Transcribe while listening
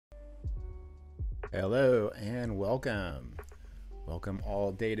Hello and welcome. Welcome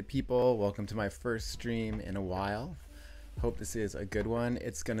all data people. Welcome to my first stream in a while. Hope this is a good one.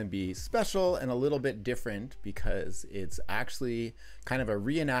 It's going to be special and a little bit different because it's actually kind of a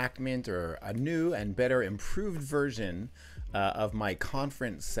reenactment or a new and better improved version of my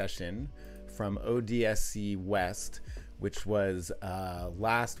conference session from ODSC West, which was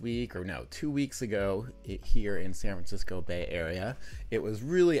last week, or no, 2 weeks ago here in San Francisco Bay Area. It was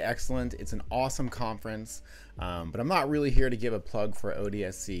really excellent. It's an awesome conference, but I'm not really here to give a plug for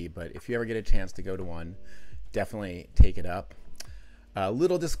ODSC, but if you ever get a chance to go to one, definitely take it up. A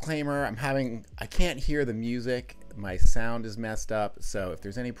little disclaimer, I can't hear the music. My sound is messed up, so if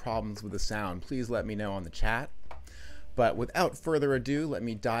there's any problems with the sound, please let me know on the chat. But without further ado, let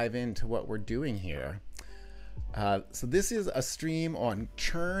me dive into what we're doing here. So this is a stream on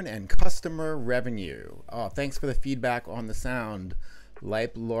churn and customer revenue. Oh, thanks for the feedback on the sound,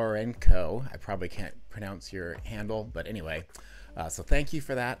 Leip Lorenko. I probably can't pronounce your handle, but anyway, so thank you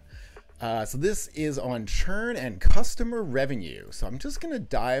for that. So this is on churn and customer revenue. So I'm just going to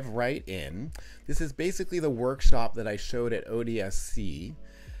dive right in. This is basically the workshop that I showed at ODSC.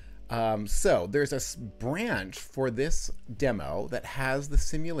 So there's a branch for this demo that has the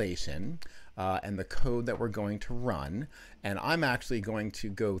simulation and the code that we're going to run. And I'm actually going to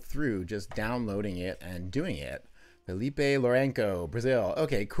go through just downloading it and doing it. Felipe Lorenco, Brazil.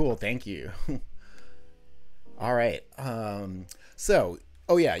 Okay, cool. Thank you. All right.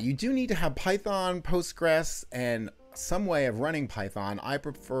 Oh yeah, you do need to have Python, Postgres, and some way of running Python. I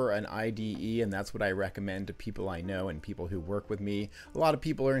prefer an IDE, and that's what I recommend to people I know and people who work with me. A lot of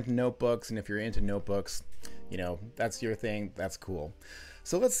people are into notebooks, and if you're into notebooks, you know, that's your thing. That's cool.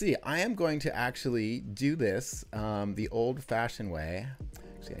 So let's see. I am going to actually do this the old-fashioned way.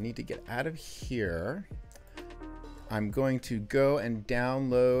 Actually, I need to get out of here. I'm going to go and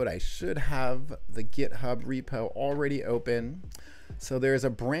download. I should have the GitHub repo already open. So there's a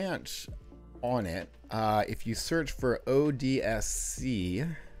branch on it. If you search for ODSC,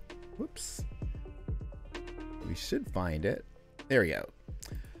 whoops, we should find it. There we go.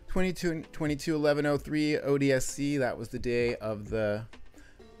 22/11/03 ODSC. That was the day of the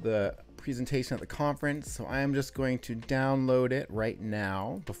presentation at the conference. So I am just going to download it right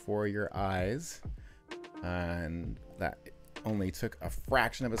now before your eyes. And that only took a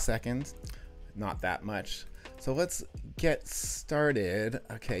fraction of a second, not that much. So let's get started.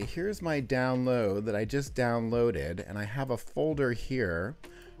 Okay, here's my download that I just downloaded, and I have a folder here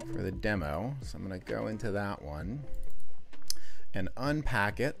for the demo. So I'm going to go into that one and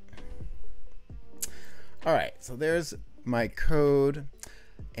unpack it. All right, so there's my code.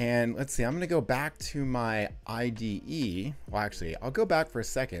 And let's see, I'm going to go back to my IDE. Well, actually, I'll go back for a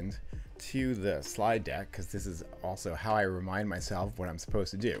second to the slide deck, because this is also how I remind myself what I'm supposed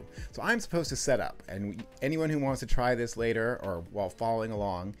to do. So I'm supposed to set up, and anyone who wants to try this later or while following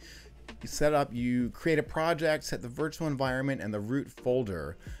along, you set up, you create a project, set the virtual environment and the root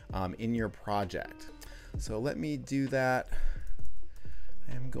folder in your project. So let me do that.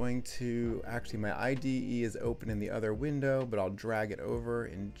 I'm going to, actually my IDE is open in the other window, but I'll drag it over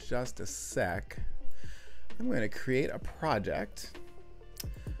in just a sec. I'm going to create a project.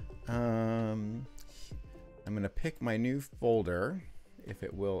 I'm going to pick my new folder, if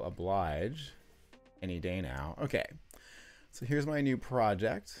it will oblige, any day now. Okay, so here's my new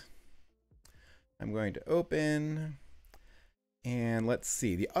project. I'm going to open, and let's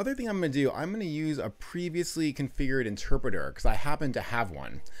see. The other thing I'm going to do, I'm going to use a previously configured interpreter, because I happen to have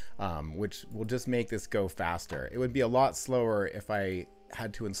one, which will just make this go faster. It would be a lot slower if I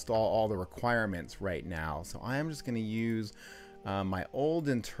had to install all the requirements right now. So I am just going to use my old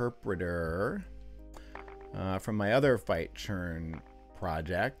interpreter from my other fightchurn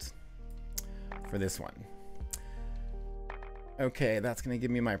project for this one. Okay, that's going to give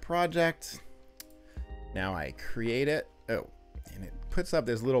me my project. Now I create it. Oh, and it puts up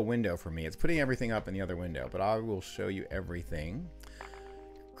this little window for me. It's putting everything up in the other window, but I will show you everything.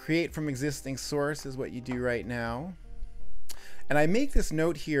 Create from existing source is what you do right now. And I make this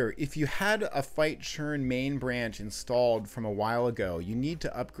note here, if you had a fightchurn main branch installed from a while ago, you need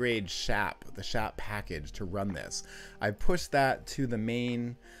to upgrade SHAP, the SHAP package, to run this. I pushed that to the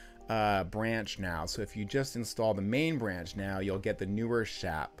main branch now, so if you just install the main branch now, you'll get the newer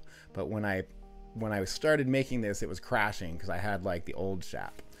SHAP. But when I started making this, it was crashing because I had like the old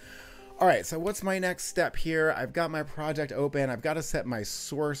SHAP. All right, so what's my next step here? I've got my project open. I've got to set my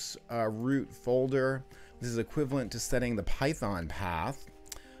source root folder. This is equivalent to setting the Python path.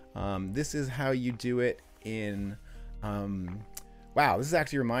 This is how you do it in, wow, this is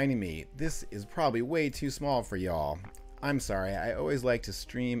actually reminding me, this is probably way too small for y'all. I'm sorry, I always like to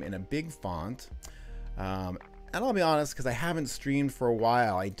stream in a big font. And I'll be honest, because I haven't streamed for a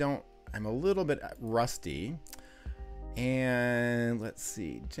while, I'm a little bit rusty. And let's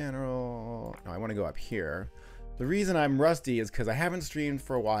see, general, no, I want to go up here. The reason I'm rusty is because I haven't streamed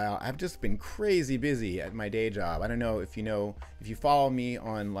for a while. I've just been crazy busy at my day job. I don't know if you follow me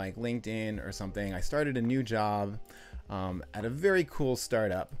on like LinkedIn or something. I started a new job at a very cool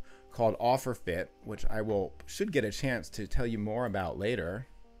startup called OfferFit, which should get a chance to tell you more about later.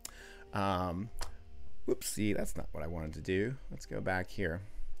 Whoopsie, that's not what I wanted to do. Let's go back here.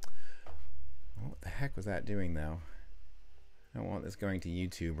 What the heck was that doing though? I don't want this going to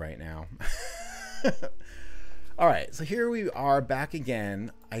YouTube right now. All right, so here we are back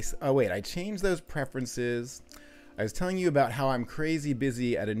again. Oh wait, I changed those preferences. I was telling you about how I'm crazy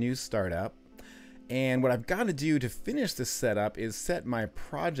busy at a new startup. And what I've got to do to finish this setup is set my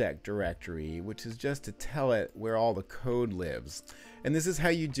project directory, which is just to tell it where all the code lives. And this is how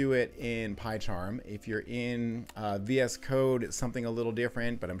you do it in PyCharm. If you're in VS Code, it's something a little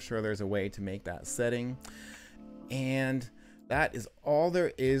different, but I'm sure there's a way to make that setting. And that is all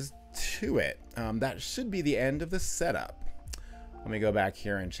there is to it. That should be the end of the setup. Let me go back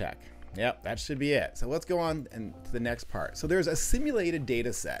here and check. Yep, that should be it. So let's go on to the next part. So there's a simulated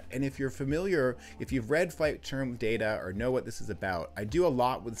data set. And if you're familiar, if you've read fightchurn data or know what this is about, I do a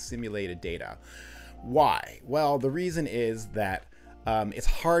lot with simulated data. Why? Well, the reason is that it's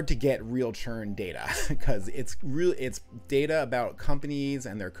hard to get real churn data because it's data about companies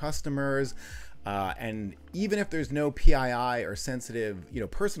and their customers. And even if there's no PII or sensitive,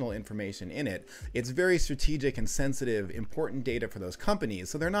 personal information in it, it's very strategic and sensitive, important data for those companies.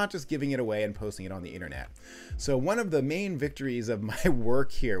 So they're not just giving it away and posting it on the internet. So one of the main victories of my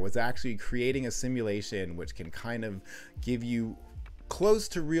work here was actually creating a simulation which can kind of give you close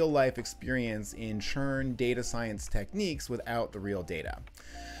to real life experience in churn data science techniques without the real data.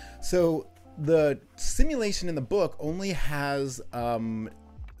 So the simulation in the book only has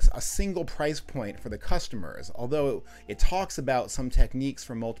a single price point for the customers, although it talks about some techniques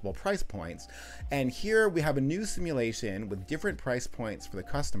for multiple price points. And here we have a new simulation with different price points for the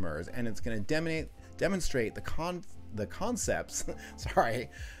customers, and it's going to demonstrate the concepts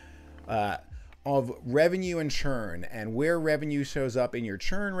of revenue and churn, and where revenue shows up in your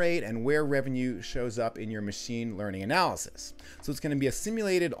churn rate and where revenue shows up in your machine learning analysis. So it's going to be a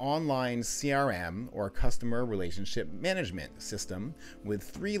simulated online CRM, or customer relationship management system, with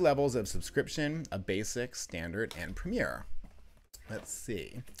 3 levels of subscription: a basic, standard, and premier. Let's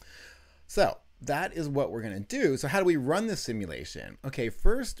see. So that is what we're going to do. So how do we run this simulation? Okay,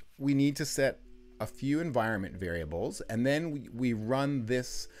 first we need to set a few environment variables, and then we run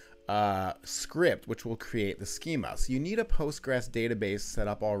this script which will create the schema. So you need a Postgres database set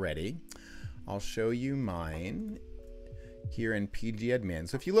up already. I'll show you mine here in pgadmin.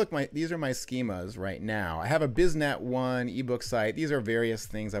 So if you look, these are my schemas right now. I have a BizNet1 ebook site. These are various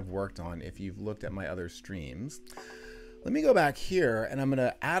things I've worked on if you've looked at my other streams. Let me go back here, and I'm going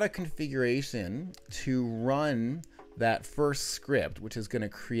to add a configuration to run that first script, which is going to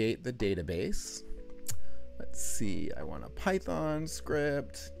create the database. Let's see, I want a Python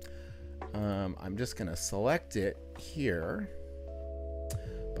script. I'm just going to select it here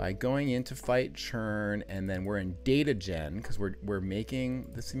by going into fightchurn, and then we're in data gen because we're making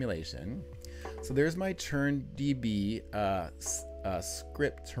the simulation. So there's my ChurnDB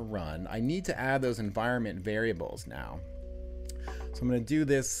script to run. I need to add those environment variables now. So I'm going to do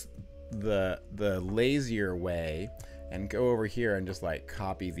this the lazier way and go over here and just like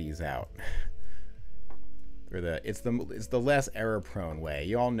copy these out. It's the less error-prone way.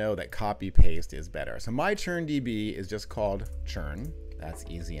 You all know that copy-paste is better. So my ChurnDB is just called Churn. That's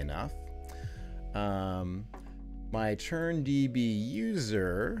easy enough. My ChurnDB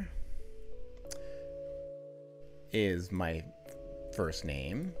user is my first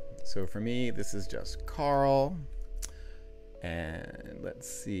name. So for me, this is just Carl. And let's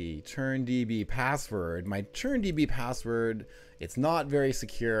see, ChurnDB password. My ChurnDB password, it's not very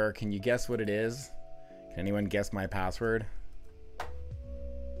secure. Can you guess what it is? Can anyone guess my password?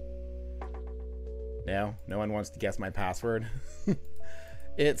 No? No one wants to guess my password?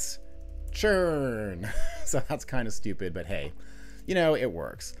 It's Churn. So that's kind of stupid, but hey, it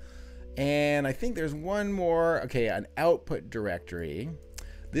works. And I think there's one more. Okay, an output directory.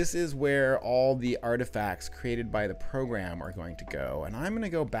 This is where all the artifacts created by the program are going to go. And I'm going to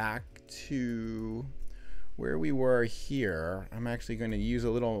go back to where we were here. I'm actually going to use a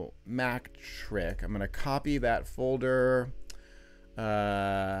little Mac trick. I'm going to copy that folder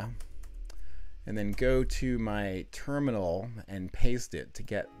and then go to my terminal and paste it to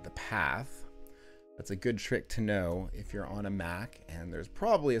get the path. That's a good trick to know if you're on a Mac, and there's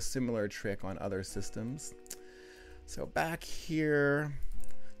probably a similar trick on other systems. So back here,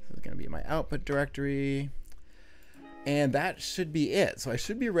 this is going to be my output directory, and that should be it. So I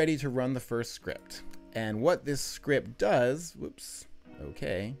should be ready to run the first script. And what this script does, whoops,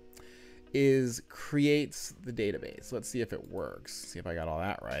 okay, is creates the database. Let's see if it works. See if I got all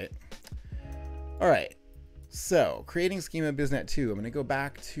that right. All right, so creating schema biznet2. I'm going to go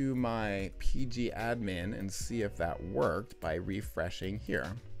back to my PG admin and see if that worked by refreshing here.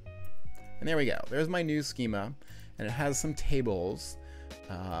 And there we go. There's my new schema, and it has some tables.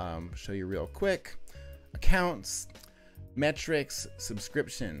 Show you real quick. Accounts, metrics,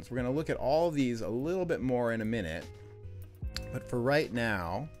 subscriptions. We're going to look at all of these a little bit more in a minute. But for right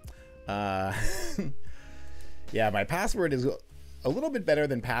now, yeah, my password is a little bit better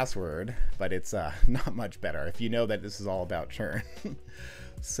than password, but it's not much better if you know that this is all about churn.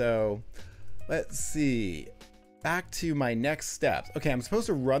 So let's see. Back to my next steps. Okay, I'm supposed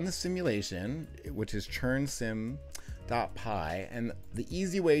to run the simulation, which is churnsim.py, and the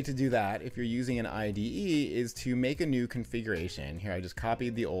easy way to do that if you're using an IDE is to make a new configuration. Here I just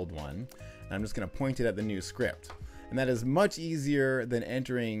copied the old one, and I'm just going to point it at the new script. And that is much easier than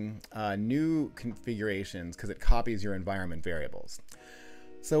entering new configurations because it copies your environment variables.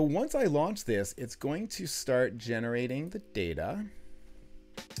 So once I launch this, it's going to start generating the data.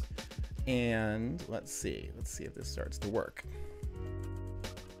 And let's see if this starts to work.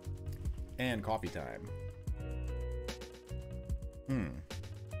 And coffee time. It's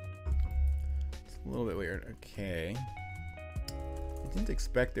a little bit weird. Okay. I didn't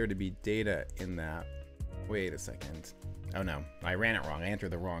expect there to be data in that. Wait a second. Oh no, I ran it wrong. I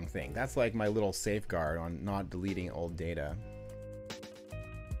entered the wrong thing. That's like my little safeguard on not deleting old data.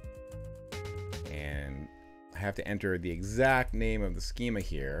 And I have to enter the exact name of the schema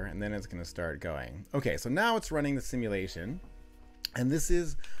here, and then it's going to start going. Okay, so now it's running the simulation, and this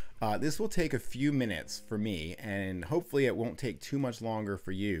will take a few minutes for me, and hopefully it won't take too much longer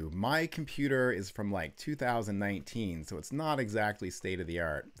for you. My computer is from like 2019, so it's not exactly state of the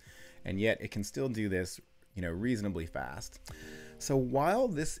art, and yet it can still do this, you know, reasonably fast. So while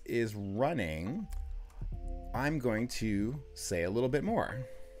this is running, I'm going to say a little bit more.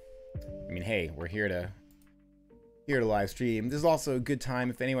 I mean, hey, we're here to live stream. This is also a good time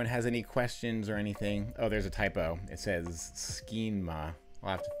if anyone has any questions or anything. Oh, there's a typo. It says schema. I'll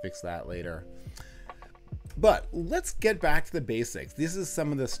have to fix that later. But let's get back to the basics. This is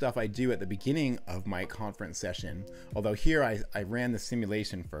some of the stuff I do at the beginning of my conference session, although here I ran the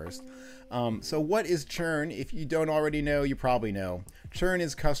simulation first. So what is churn? If you don't already know, you probably know. Churn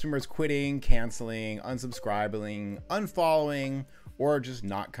is customers quitting, canceling, unsubscribing, unfollowing, or just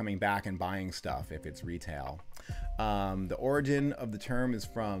not coming back and buying stuff if it's retail. The origin of the term is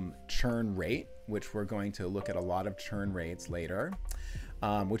from churn rate, which we're going to look at a lot of churn rates later.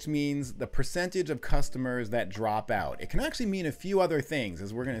 Which means the percentage of customers that drop out. It can actually mean a few other things,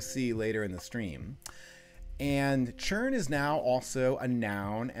 as we're going to see later in the stream. And churn is now also a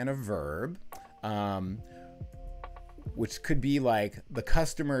noun and a verb, which could be like the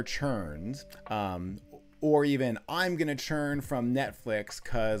customer churns, or even I'm going to churn from Netflix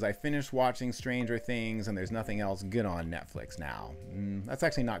because I finished watching Stranger Things and there's nothing else good on Netflix now. That's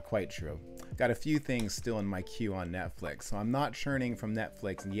actually not quite true. Got a few things still in my queue on Netflix, so I'm not churning from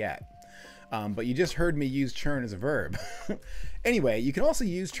Netflix yet. But you just heard me use churn as a verb. Anyway, you can also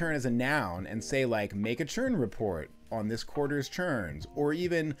use churn as a noun and say like, make a churn report on this quarter's churns, or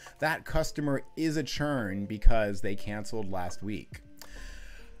even that customer is a churn because they canceled last week.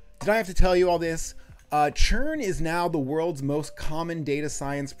 Did I have to tell you all this? Churn is now the world's most common data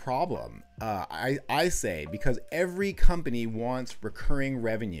science problem. I say because every company wants recurring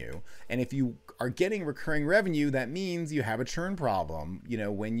revenue, and if you are getting recurring revenue, that means you have a churn problem, you know,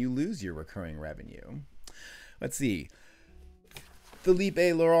 when you lose your recurring revenue. Let's see.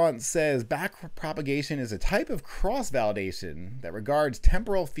 Philippe Laurent says backpropagation is a type of cross-validation that regards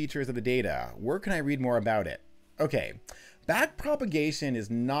temporal features of the data. Where can I read more about it? Okay. Backpropagation is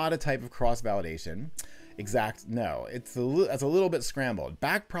not a type of cross-validation. No, it's a little bit scrambled.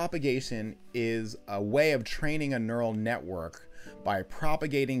 Backpropagation is a way of training a neural network by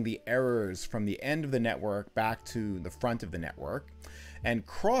propagating the errors from the end of the network back to the front of the network. And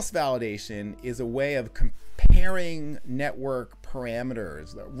cross-validation is a way of comparing network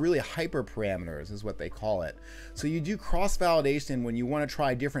parameters, really hyperparameters is what they call it. So you do cross-validation when you want to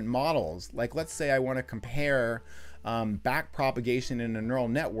try different models. Like let's say I want to compare backpropagation in a neural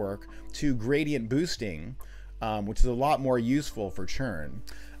network to gradient boosting, which is a lot more useful for churn.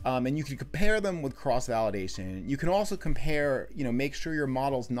 And you can compare them with cross-validation. You can also compare, make sure your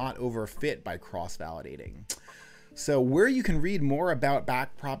model's not overfit by cross-validating. So where you can read more about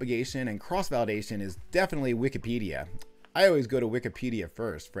backpropagation and cross-validation is definitely Wikipedia. I always go to Wikipedia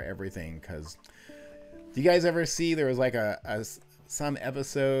first for everything, because do you guys ever see there was like some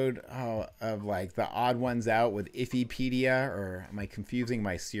episode of like the Odd Ones Out with Iffypedia, or am I confusing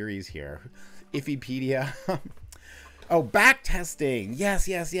my series here? Iffypedia. Oh, backtesting. Yes.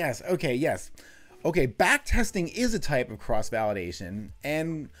 Okay, yes. Okay, backtesting is a type of cross-validation,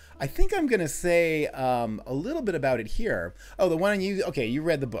 and I think I'm going to say a little bit about it here. Oh, the one you, okay, you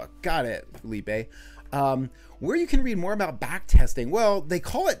read the book. Got it, Felipe. Where you can read more about backtesting, well, they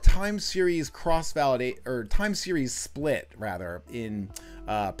call it time series cross-validate, or time series split, rather, in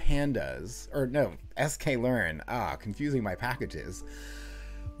Pandas, or no, sklearn. Confusing my packages.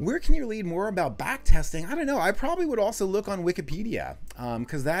 Where can you read more about backtesting? I don't know. I probably would also look on Wikipedia,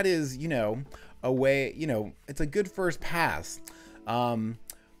 because that is, a way, it's a good first pass.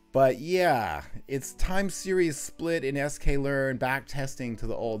 But yeah, it's time series split in sklearn, backtesting to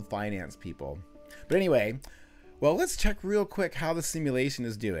the old finance people. But anyway, well, let's check real quick how the simulation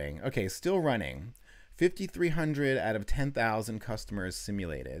is doing. Okay, still running. 5,300 out of 10,000 customers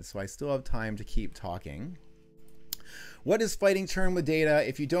simulated, so I still have time to keep talking. What is fighting churn with data?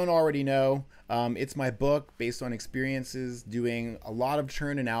 If you don't already know, it's my book based on experiences doing a lot of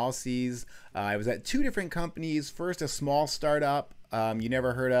churn analyses. I was at 2 different companies. First, a small startup you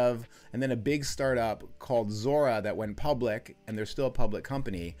never heard of, and then a big startup called Zora that went public, and they're still a public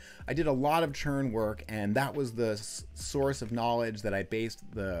company. I did a lot of churn work, and that was the source of knowledge that I based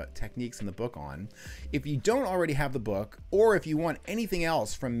the techniques in the book on. If you don't already have the book, or if you want anything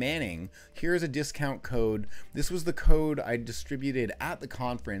else from Manning, here's a discount code. This was the code I distributed at the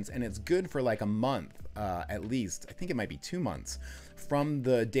conference, and it's good for like a month at least. I think it might be 2 months from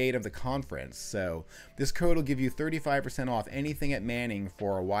the date of the conference. So this code will give you 35% off anything at Manning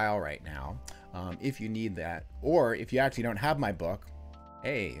for a while right now, if you need that. Or if you actually don't have my book,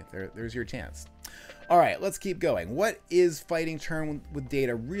 hey, there's your chance. All right, let's keep going. What is fighting churn with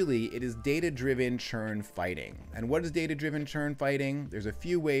data? Really, it is data-driven churn fighting. And what is data-driven churn fighting? There's a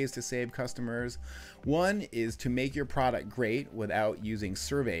few ways to save customers. One is to make your product great without using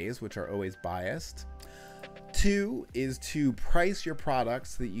surveys, which are always biased. 2 is to price your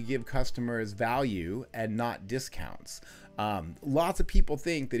products so that you give customers value and not discounts. Lots of people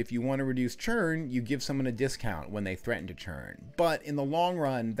think that if you want to reduce churn, you give someone a discount when they threaten to churn. But in the long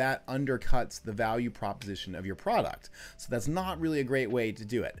run, that undercuts the value proposition of your product. So that's not really a great way to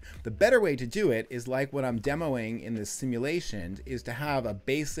do it. The better way to do it is like what I'm demoing in this simulation, is to have a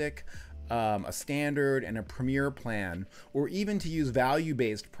basic, a standard, and a premier plan, or even to use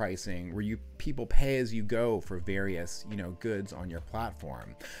value-based pricing where people pay as you go for various goods on your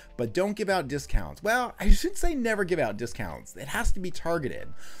platform. But don't give out discounts. Well, I should say never give out discounts. It has to be targeted.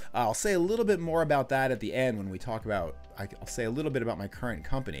 I'll say a little bit more about that at the end when we talk about, I'll say a little bit about my current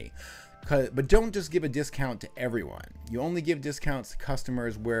company. But don't just give a discount to everyone. You only give discounts to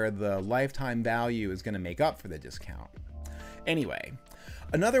customers where the lifetime value is going to make up for the discount. Anyway,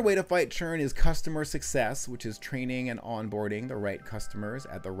 another way to fight churn is customer success, which is training and onboarding the right customers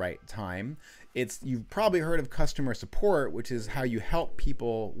at the right time. You've probably heard of customer support, which is how you help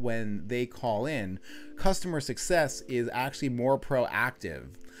people when they call in. Customer success is actually more proactive.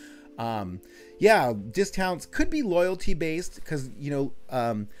 Yeah, discounts could be loyalty based because the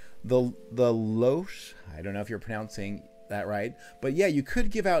Loesch, I don't know if you're pronouncing that right, but yeah, you could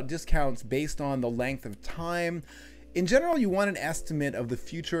give out discounts based on the length of time. In general, you want an estimate of the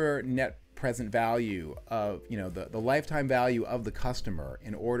future net present value of, the lifetime value of the customer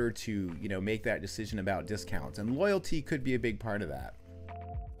in order to, make that decision about discounts. And loyalty could be a big part of that.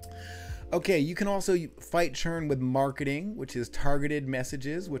 Okay, you can also fight churn with marketing, which is targeted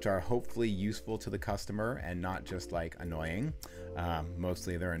messages, which are hopefully useful to the customer and not just like annoying.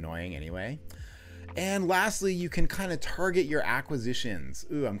 Mostly they're annoying anyway. And lastly, you can kind of target your acquisitions.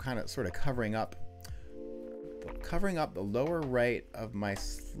 Ooh, I'm kind of sort of covering up the lower right of my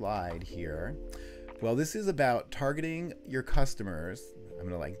slide here. Well, this is about targeting your customers. I'm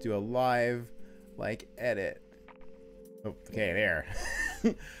gonna do a live edit. Oh, okay, there.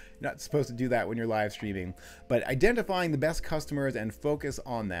 Not supposed to do that when you're live streaming, but identifying the best customers and focus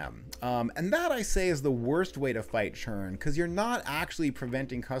on them. And that, I say, is the worst way to fight churn, because you're not actually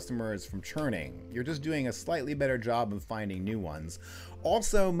preventing customers from churning. You're just doing a slightly better job of finding new ones.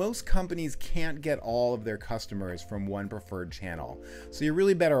 Also, most companies can't get all of their customers from one preferred channel. So you're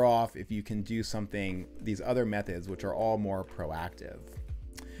really better off if you can do these other methods, which are all more proactive.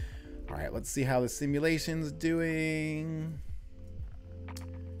 All right, let's see how the simulation's doing.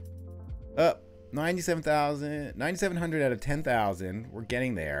 9,700 out of 10,000. We're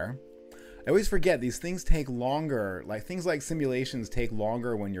getting there. I always forget these things take longer. Like things like simulations take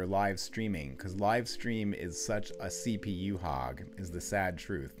longer when you're live streaming, because live stream is such a CPU hog, is the sad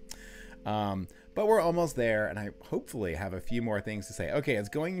truth. But we're almost there, and I hopefully have a few more things to say. Okay, it's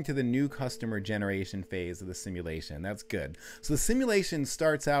going into the new customer generation phase of the simulation. That's good. So the simulation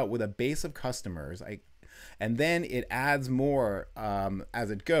starts out with a base of customers, and then it adds more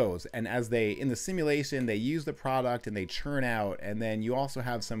as it goes. And as in the simulation, they use the product and they churn out, and then you also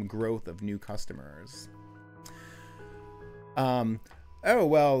have some growth of new customers. Oh,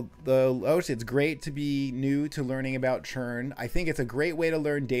 well, it's great to be new to learning about churn. I think it's a great way to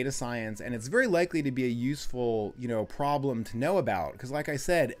learn data science, and it's very likely to be a useful, problem to know about. Because like I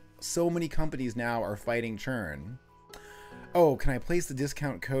said, so many companies now are fighting churn. Oh, can I place the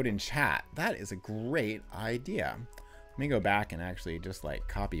discount code in chat? That is a great idea. Let me go back and actually just like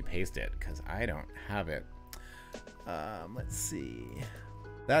copy paste it, because I don't have it. Let's see.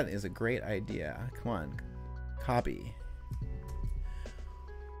 That is a great idea. Come on, copy.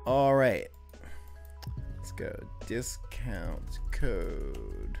 All right, let's go. Discount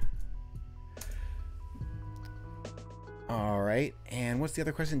code. All right, and what's the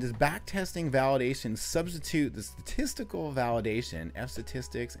other question? Does backtesting validation substitute the statistical validation, F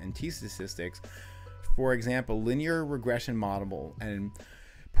statistics and T statistics, for example, linear regression model and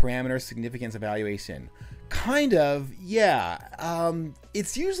parameter significance evaluation? Kind of, yeah.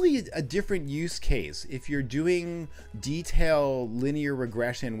 It's usually a different use case. If you're doing detailed linear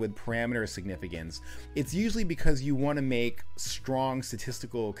regression with parameter significance, it's usually because you want to make strong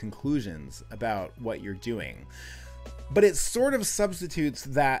statistical conclusions about what you're doing. But it sort of substitutes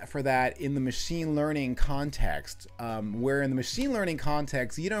for that in the machine learning context, where in the machine learning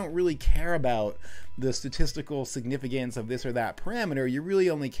context, you don't really care about the statistical significance of this or that parameter. You really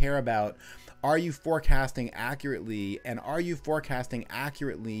only care about, are you forecasting accurately, and are you forecasting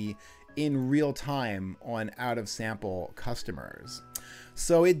accurately in real time on out of sample customers?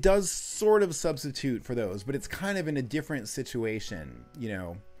 So it does sort of substitute for those, but it's kind of in a different situation,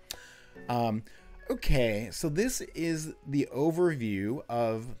 Okay, so this is the overview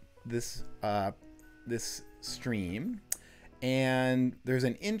of this this stream, and there's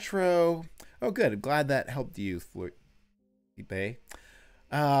an intro. Oh, good. I'm glad that helped you, Felipe.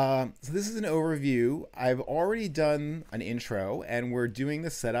 So this is an overview. I've already done an intro, and we're doing the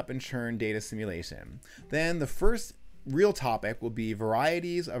setup and churn data simulation. Then the first real topic will be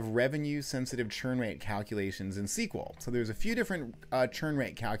varieties of revenue-sensitive churn rate calculations in SQL. So there's a few different churn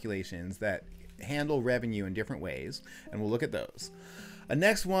rate calculations that handle revenue in different ways, and we'll look at those. A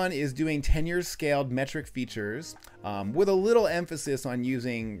next one is doing tenure scaled metric features with a little emphasis on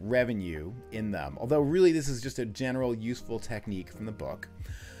using revenue in them, although really this is just a general useful technique from the book.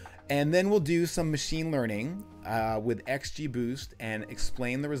 And then we'll do some machine learning with XGBoost and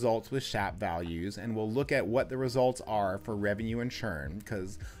explain the results with SHAP values, and we'll look at what the results are for revenue and churn,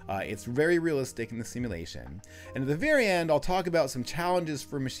 because it's very realistic in the simulation. And at the very end, I'll talk about some challenges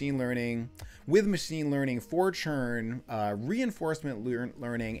for machine learning, with machine learning for churn, reinforcement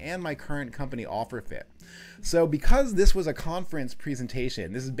learning, and my current company OfferFit. So because this was a conference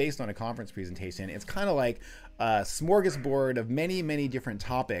presentation, this is based on a conference presentation, it's kind of like a smorgasbord of many, many different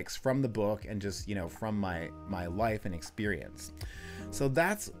topics from the book and just, from my life and experience. So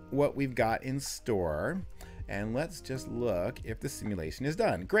that's what we've got in store. And let's just look if the simulation is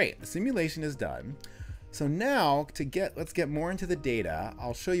done. Great, the simulation is done. So now let's get more into the data.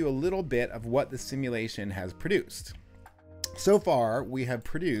 I'll show you a little bit of what the simulation has produced. So far, we have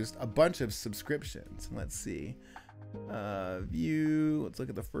produced a bunch of subscriptions. Let's see. View, let's look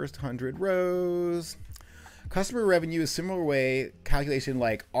at the first 100 rows. Customer revenue is similar way calculation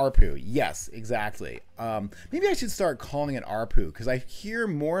like ARPU. Yes, exactly. Maybe I should start calling it ARPU, because I hear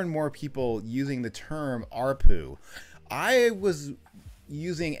more and more people using the term ARPU. I was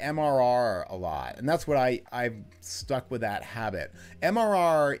using MRR a lot, and that's what I've stuck with that habit.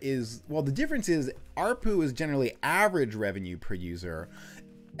 MRR is, well, the difference is ARPU is generally average revenue per user.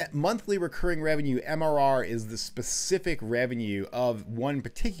 Monthly recurring revenue, MRR, is the specific revenue of one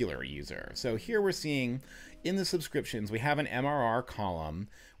particular user. So here we're seeing in the subscriptions, we have an MRR column,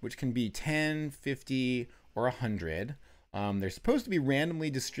 which can be 10, 50, or 100. They're supposed to be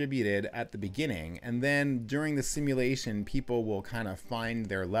randomly distributed at the beginning, and then during the simulation, people will kind of find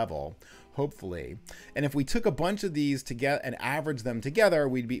their level, hopefully. And if we took a bunch of these together and averaged them together,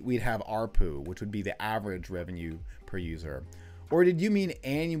 we'd have ARPU, which would be the average revenue per user. Or did you mean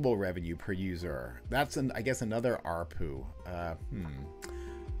annual revenue per user? That's I guess another ARPU.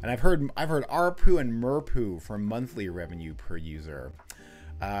 And I've heard ARPU and MERPU for monthly revenue per user.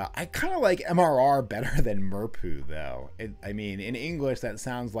 I kind of like MRR better than MERPOO, though. I mean, in English, that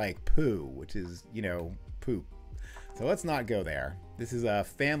sounds like poo, which is, you know, poop. So let's not go there. This is a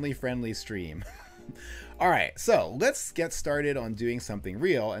family-friendly stream. All right, so let's get started on doing something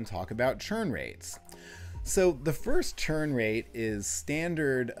real and talk about churn rates. So the first churn rate is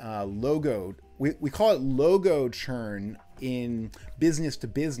standard logo. We call it logo churn in business to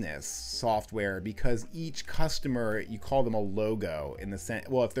business software because each customer, you call them a logo in the sense,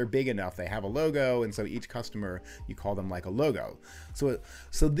 well, if they're big enough, they have a logo. And so each customer, you call them like a logo. So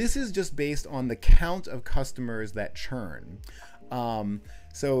this is just based on the count of customers that churn.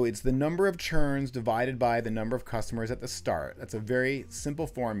 So it's the number of churns divided by the number of customers at the start. That's a very simple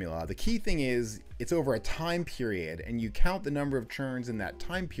formula. The key thing is it's over a time period, and you count the number of churns in that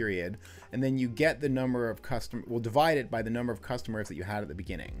time period, and then you get the number of customers, well, divide it by the number of customers that you had at the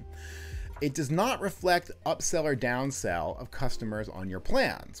beginning. It does not reflect upsell or downsell of customers on your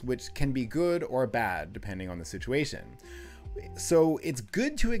plans, which can be good or bad depending on the situation. So it's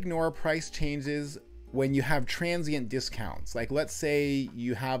good to ignore price changes when you have transient discounts. Like, let's say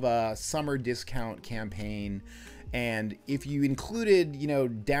you have a summer discount campaign, and if you included, you know,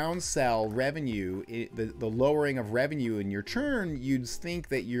 downsell revenue, the lowering of revenue in your churn, you'd think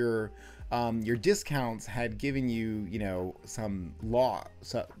that your discounts had given you, you know, some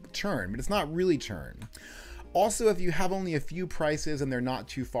churn, but it's not really churn. Also, if you have only a few prices and they're not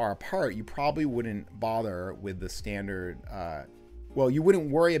too far apart, you probably wouldn't bother with the standard, well, you wouldn't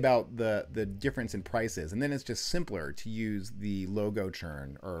worry about the difference in prices, and then it's just simpler to use the logo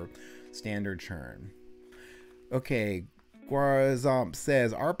churn or standard churn. Okay, Guarazamp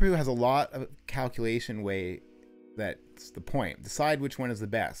says, ARPU has a lot of calculation way. That's the point. Decide which one is the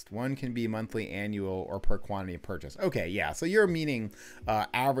best. One can be monthly, annual, or per quantity of purchase. Okay, yeah, so you're meaning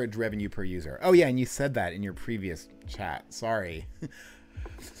average revenue per user. Oh yeah, and you said that in your previous chat. Sorry.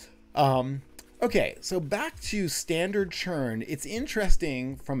 Okay, so back to standard churn. It's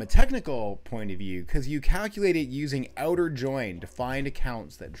interesting from a technical point of view because you calculate it using outer join to find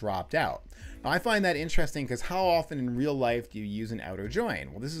accounts that dropped out. Now, I find that interesting because how often in real life do you use an outer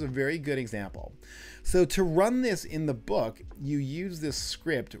join? Well, this is a very good example. So to run this in the book, you use this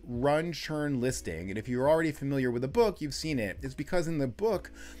script, run churn listing. And if you're already familiar with the book, you've seen it. It's because in the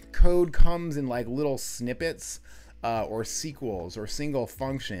book, code comes in like little snippets or sequels or single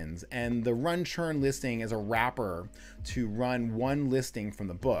functions, and the run churn listing is a wrapper to run one listing from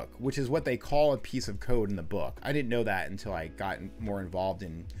the book, which is what they call a piece of code in the book. I didn't know that until I got more involved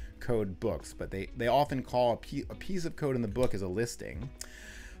in code books, but they often call a piece of code in the book as a listing.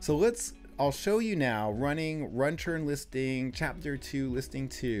 So I'll show you now running run churn listing chapter 2 listing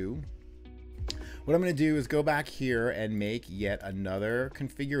 2. What I'm going to do is go back here and make yet another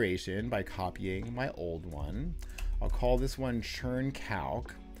configuration by copying my old one. I'll call this one churn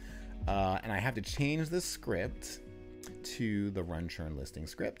calc, and I have to change the script to the run churn listing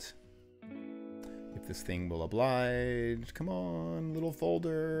script. If this thing will oblige, come on, little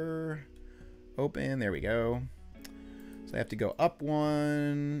folder, open, there we go. So I have to go up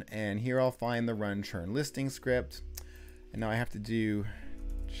one, and here I'll find the run churn listing script. And now I have to do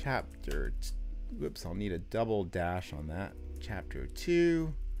chapter, whoops, I'll need a double dash on that. Chapter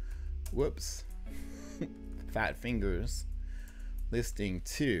 2, whoops. Fat fingers, listing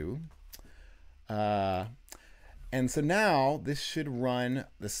 2. And so now this should run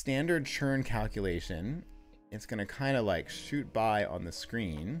the standard churn calculation. It's going to kind of like shoot by on the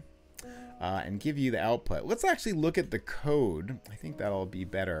screen and give you the output. Let's actually look at the code. I think that'll be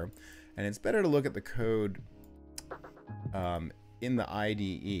better. And it's better to look at the code in the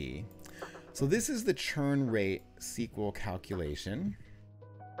IDE. So this is the churn rate SQL calculation.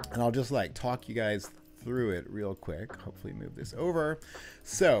 And I'll just like talk you guys through it real quick. Hopefully move this over.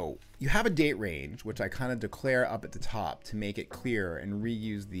 So you have a date range, which I kind of declare up at the top to make it clear and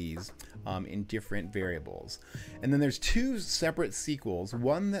reuse these in different variables. And then there's two separate SQLs,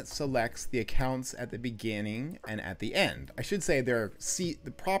 one that selects the accounts at the beginning and at the end. I should say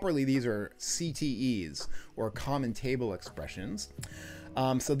properly these are CTEs, or common table expressions.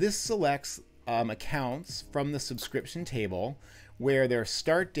 So this selects accounts from the subscription table where their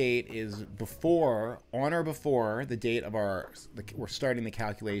start date is on or before the date of we're starting the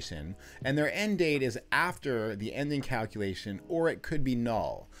calculation, and their end date is after the ending calculation, or it could be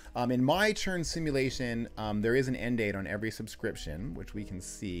null. In my churn simulation, there is an end date on every subscription, which we can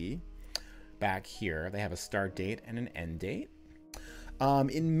see back here. They have a start date and an end date.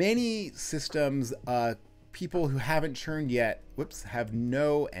 In many systems, people who haven't churned yet, have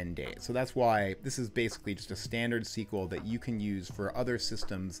no end date. So that's why this is basically just a standard SQL that you can use for other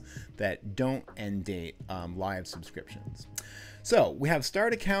systems that don't end date live subscriptions. So we have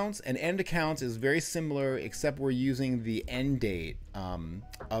start accounts, and end accounts is very similar, except we're using the end date from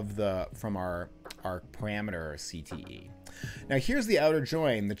our parameter CTE. Now here's the outer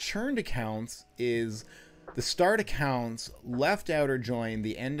join. The churned accounts is the start accounts left outer join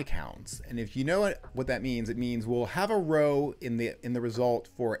the end accounts. And if you know what that means, it means we'll have a row in the result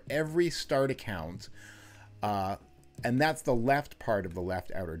for every start account, and that's the left part of the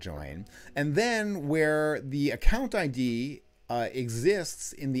left outer join. And then where the account ID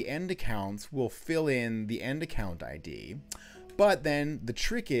exists in the end accounts, we'll fill in the end account ID. But then the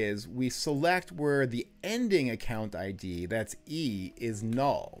trick is we select where the ending account ID, that's E, is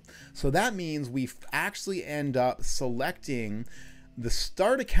null. So that means we actually end up selecting the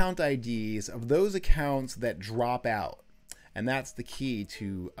start account IDs of those accounts that drop out. And that's the key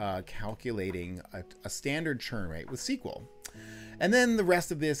to calculating a standard churn rate with SQL. And then the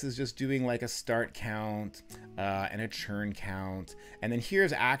rest of this is just doing like a start count and a churn count. And then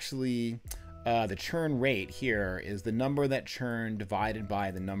here's actually the churn rate. Here is the number that churned divided by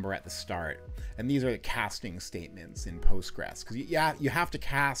the number at the start. And these are the casting statements in Postgres, because you have to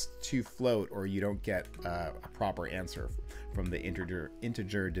cast to float or you don't get a proper answer from the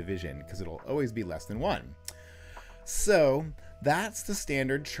integer division, because it'll always be less than 1. So that's the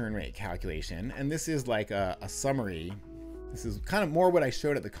standard churn rate calculation. And this is like a summary. This is kind of more what I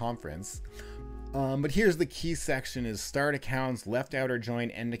showed at the conference. But here's the key section: is start accounts, left outer join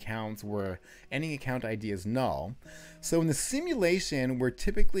end accounts, where ending account ID is null. So in the simulation, we're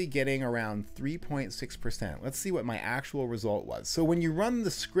typically getting around 3.6%. Let's see what my actual result was. So when you run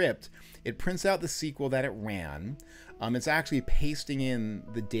the script, it prints out the SQL that it ran. It's actually pasting in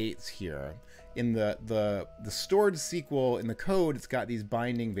the dates here. In the stored SQL, in the code, it's got these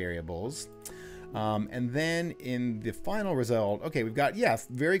binding variables. And then in the final result, okay, we've got, yes,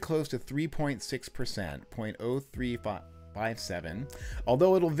 very close to 3.6%, 0.0357,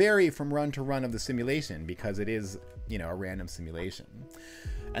 although it'll vary from run to run of the simulation because it is, a random simulation.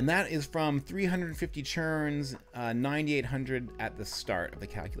 And that is from 350 churns, 9,800 at the start of the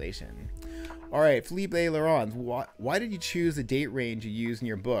calculation. All right, Philippe Laurent, why did you choose the date range you use in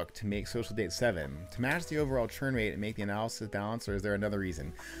your book to make social date 7? To match the overall churn rate and make the analysis balance, or is there another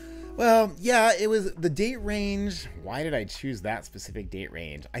reason? Well, yeah, it was the date range. Why did I choose that specific date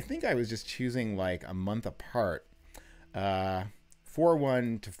range? I think I was just choosing like a month apart,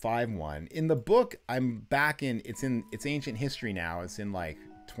 4-1 to 5-1. In the book, I'm back in, it's ancient history now. It's in like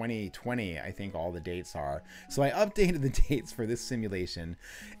 2020, I think all the dates are. So I updated the dates for this simulation.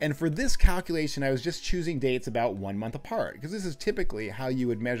 And for this calculation, I was just choosing dates about 1 month apart, because this is typically how you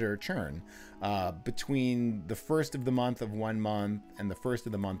would measure churn, between the first of the month of 1 month and the first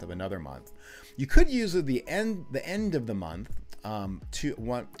of the month of another month. You could use the end of the month,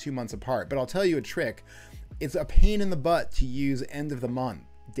 2 months apart, but I'll tell you a trick. It's a pain in the butt to use end of the month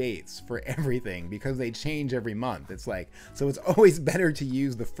dates for everything because they change every month. It's like, so it's always better to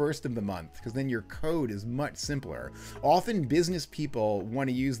use the first of the month, because then your code is much simpler. Often business people want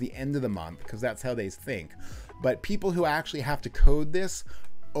to use the end of the month because that's how they think, but people who actually have to code this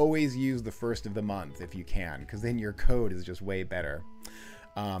always use the first of the month if you can, because then your code is just way better.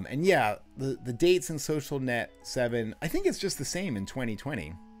 And yeah, the dates in SocialNet 7, I think it's just the same in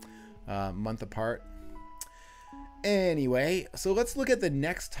 2020, month apart. Anyway, so let's look at the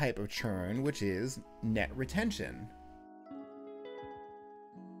next type of churn, which is net retention.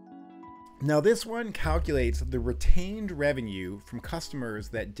 Now this one calculates the retained revenue from customers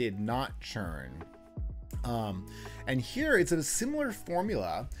that did not churn. And here it's a similar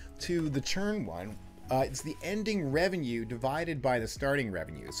formula to the churn one. It's the ending revenue divided by the starting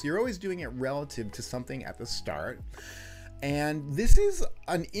revenue. So you're always doing it relative to something at the start. And this is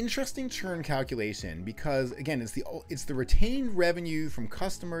an interesting churn calculation because, again, it's the retained revenue from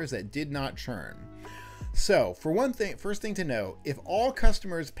customers that did not churn. So for one thing, first thing to know, if all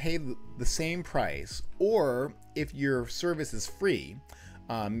customers pay the same price, or if your service is free,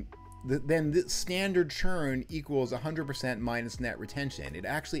 then the standard churn equals 100% minus net retention. It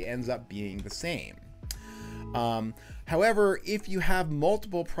actually ends up being the same. However, if you have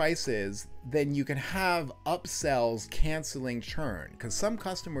multiple prices, then you can have upsells canceling churn, because some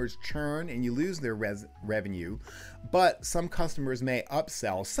customers churn and you lose their revenue, but some customers may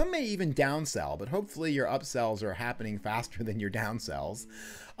upsell. Some may even downsell, but hopefully your upsells are happening faster than your downsells.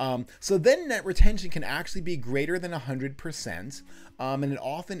 So then net retention can actually be greater than 100%, and it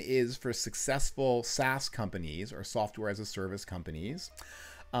often is for successful SaaS companies or software as a service companies.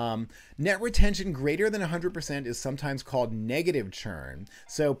 Net retention greater than 100% is sometimes called negative churn.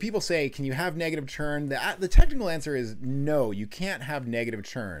 So people say, can you have negative churn? The technical answer is no, you can't have negative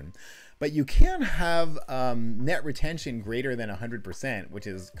churn. But you can have net retention greater than 100%, which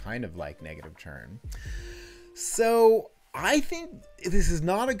is kind of like negative churn. So I think this is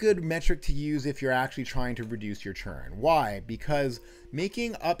not a good metric to use if you're actually trying to reduce your churn. Why? Because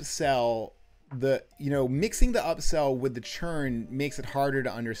making upsell mixing the upsell with the churn makes it harder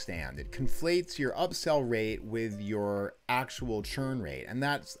to understand. It conflates your upsell rate with your actual churn rate, and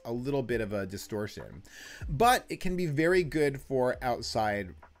that's a little bit of a distortion. But it can be very good for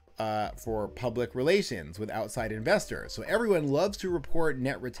for public relations with outside investors. So everyone loves to report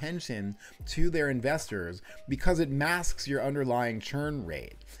net retention to their investors because it masks your underlying churn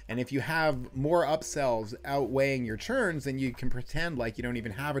rate. And if you have more upsells outweighing your churns, then you can pretend like you don't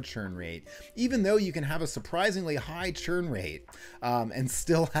even have a churn rate, even though you can have a surprisingly high churn rate and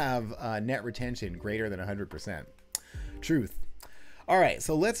still have net retention greater than 100%. Truth. All right,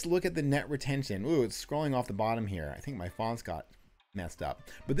 so let's look at the net retention. Ooh, it's scrolling off the bottom here. I think my fonts got messed up,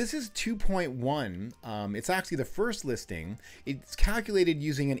 but this is 2.1. It's actually the first listing. It's calculated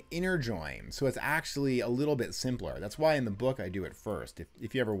using an inner join, so it's actually a little bit simpler. That's why in the book I do it first.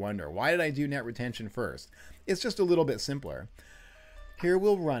 If you ever wonder, why did I do net retention first? It's just a little bit simpler. Here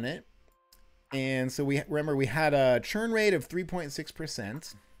we'll run it, and so we had a churn rate of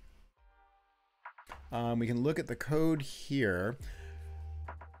 3.6%. We can look at the code here.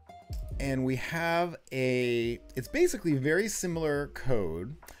 And we have it's basically very similar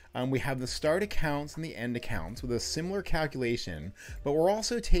code. We have the start accounts and the end accounts with a similar calculation, but we're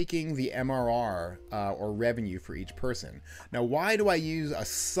also taking the MRR or revenue for each person. Now, why do I use a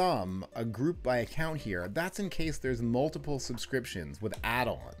sum, a group by account here? That's in case there's multiple subscriptions with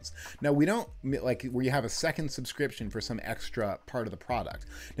add-ons. Now, we don't like where you have a second subscription for some extra part of the product.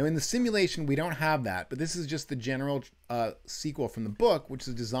 Now, in the simulation, we don't have that, but this is just the general sequel from the book, which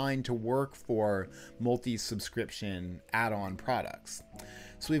is designed to work for multi-subscription add-on products.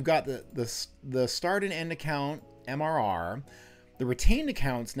 So we've got the start and end account MRR. The retained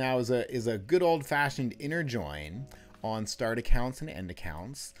accounts now is a good old-fashioned inner join on start accounts and end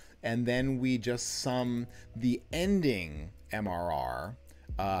accounts, and then we just sum the ending MRR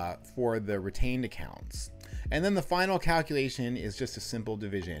for the retained accounts. And then the final calculation is just a simple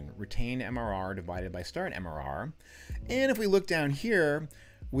division: retained MRR divided by start MRR. And if we look down here,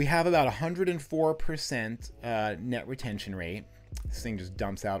 we have about 104% net retention rate. This thing just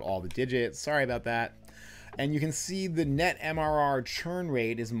dumps out all the digits. Sorry about that. And you can see the net MRR churn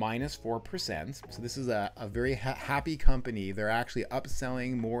rate is -4%. So this is a very happy company. They're actually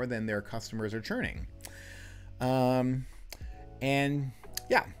upselling more than their customers are churning. And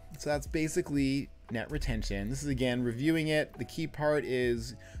yeah, so that's basically net retention. This is again reviewing it. The key part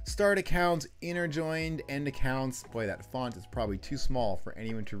is start accounts, inner joined, end accounts. Boy, that font is probably too small for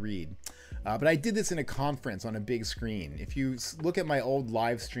anyone to read. But I did this in a conference on a big screen. If you look at my old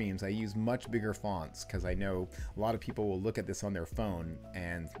live streams, I use much bigger fonts because I know a lot of people will look at this on their phone.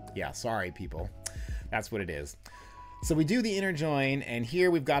 And yeah, sorry people, that's what it is. So we do the inner join, and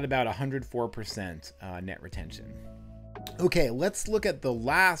here we've got about 104% net retention. Okay, let's look at the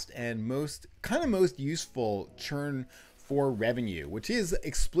last and most useful churn for revenue, which is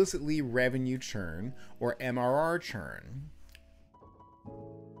explicitly revenue churn or MRR churn.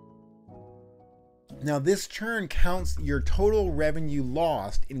 Now this churn counts your total revenue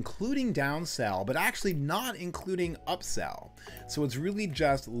lost, including downsell, but actually not including upsell. So it's really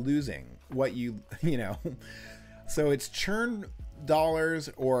just losing what you know. So it's churn dollars,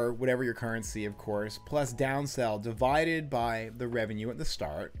 or whatever your currency, of course, plus downsell divided by the revenue at the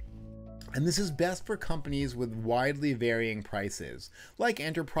start. And this is best for companies with widely varying prices, like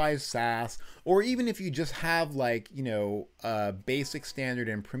enterprise SaaS, or even if you just have like, basic, standard,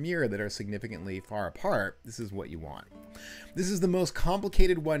 and premier that are significantly far apart, this is what you want. This is the most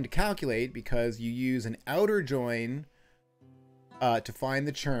complicated one to calculate because you use an outer join to find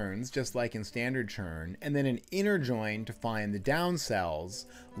the churns, just like in standard churn, and then an inner join to find the downsells,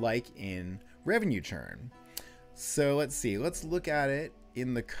 like in revenue churn. So let's see, let's look at it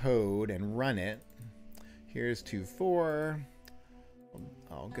in the code and run it. Here's 2.4.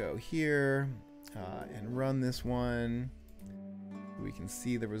 I'll go here and run this one. We can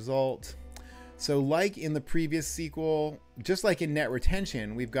see the result. So like in the previous sequel, just like in net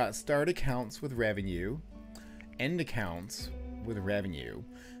retention, we've got start accounts with revenue, end accounts with revenue.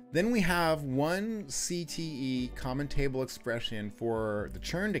 Then we have one CTE, common table expression, for the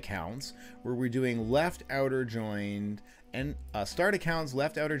churned accounts, where we're doing left outer joined and start accounts,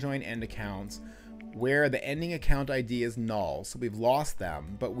 left outer join, end accounts, where the ending account ID is null, so we've lost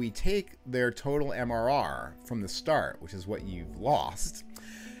them, but we take their total MRR from the start, which is what you've lost.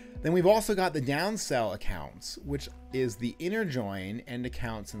 Then we've also got the downsell accounts, which is the inner join, end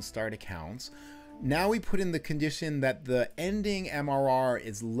accounts, and start accounts. Now we put in the condition that the ending MRR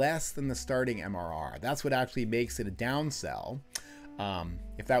is less than the starting MRR. That's what actually makes it a downsell.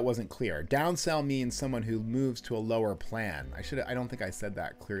 If that wasn't clear, downsell means someone who moves to a lower plan. I don't think I said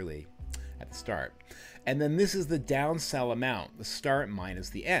that clearly at the start. And then this is the downsell amount, the start minus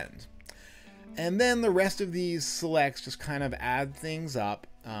the end. And then the rest of these selects just kind of add things up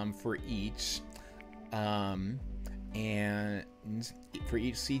for each and for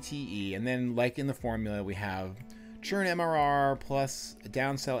each CTE. And then, like in the formula, we have churn MRR plus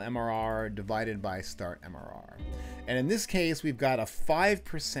downsell MRR divided by start MRR. And in this case, we've got a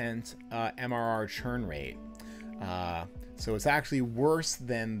 5% MRR churn rate. So it's actually worse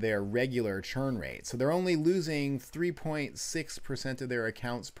than their regular churn rate. So they're only losing 3.6% of their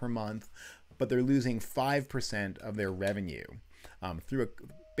accounts per month, but they're losing 5% of their revenue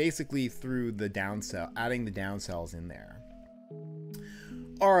basically through the downsell, adding the downsells in there.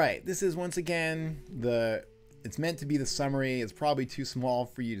 All right, this is once again it's meant to be the summary. It's probably too small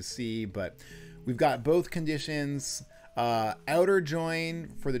for you to see, but we've got both conditions, outer join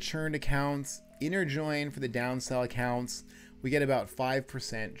for the churned accounts, inner join for the downsell accounts. We get about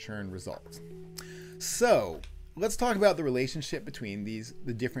 5% churn results. So let's talk about the relationship between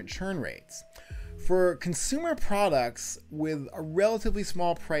the different churn rates. For consumer products with a relatively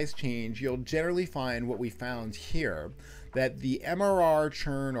small price change, you'll generally find what we found here, that the MRR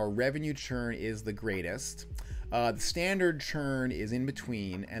churn or revenue churn is the greatest. The standard churn is in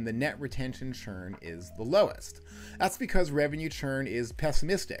between, and the net retention churn is the lowest. That's because revenue churn is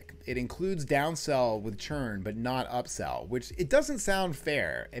pessimistic. It includes downsell with churn, but not upsell, which it doesn't sound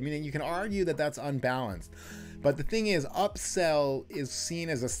fair. I mean, you can argue that that's unbalanced. But the thing is, upsell is seen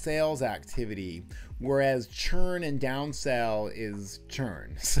as a sales activity, whereas churn and downsell is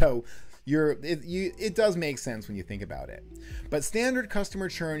churn. So it does make sense when you think about it. But standard customer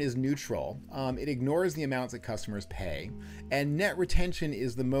churn is neutral. It ignores the amounts that customers pay. And net retention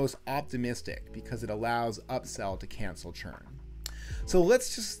is the most optimistic because it allows upsell to cancel churn. So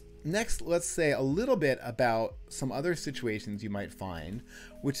let's say a little bit about some other situations you might find,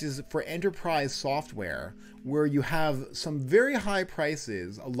 which is for enterprise software, where you have some very high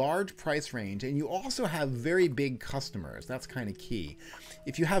prices, a large price range, and you also have very big customers. That's kind of key.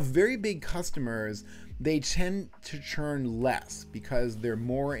 If you have very big customers, they tend to churn less because they're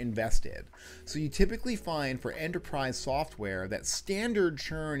more invested. So you typically find for enterprise software that standard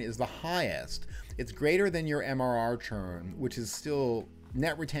churn is the highest. It's greater than your MRR churn, which is still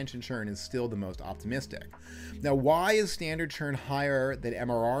net retention churn is still the most optimistic. Now, why is standard churn higher than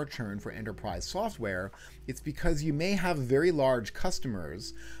MRR churn for enterprise software? It's because you may have very large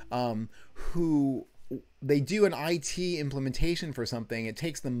customers who they do an IT implementation for something. It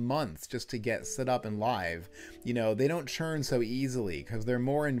takes them months just to get set up and live. You know, they don't churn so easily because they're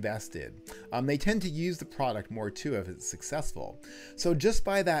more invested. They tend to use the product more too if it's successful. So just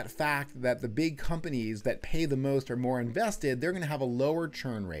by that fact that the big companies that pay the most are more invested, they're going to have a lower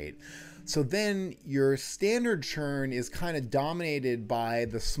churn rate. So then your standard churn is kind of dominated by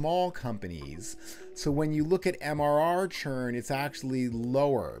the small companies. So when you look at MRR churn, it's actually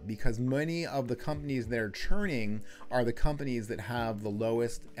lower because many of the companies that are churning are the companies that have the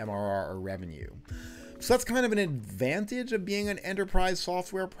lowest MRR or revenue. So that's kind of an advantage of being an enterprise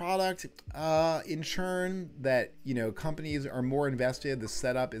software product in churn, that, you know, companies are more invested, the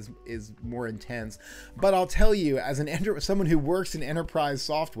setup is more intense. But I'll tell you, as someone who works in enterprise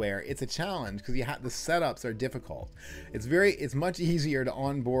software, it's a challenge because the setups are difficult. It's much easier to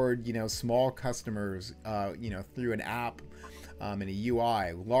onboard, you know, small customers, you know, through an app and a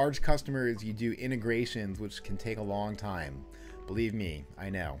UI. Large customers, you do integrations, which can take a long time. Believe me,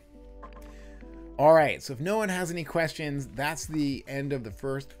 I know. All right, so if no one has any questions, that's the end of the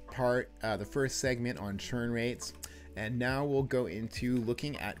first part, the first segment on churn rates. And now we'll go into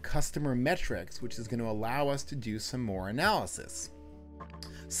looking at customer metrics, which is going to allow us to do some more analysis.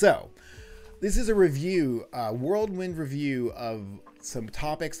 So this is a review, a whirlwind review of some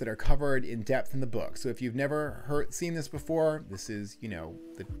topics that are covered in depth in the book. So if you've never seen this before, this is, you know,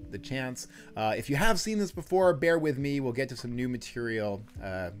 the chance. If you have seen this before, bear with me. We'll get to some new material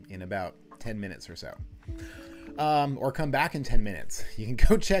in about 10 minutes or so, or come back in 10 minutes. You can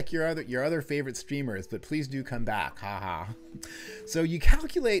go check your other favorite streamers, but please do come back. Haha. So you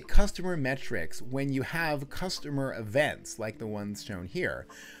calculate customer metrics when you have customer events like the ones shown here.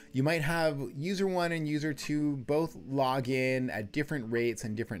 you might have user 1 and user 2 both log in at different rates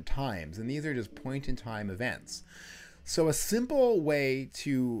and different times, and these are just point-in-time events. So a simple way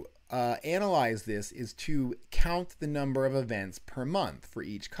to analyze this is to count the number of events per month for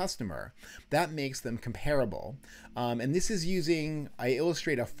each customer. That makes them comparable. And this is using, I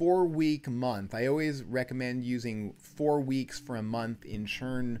illustrate a 4-week month. I always recommend using 4 weeks for a month in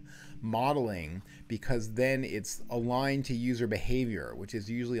Churn modeling, because then it's aligned to user behavior, which is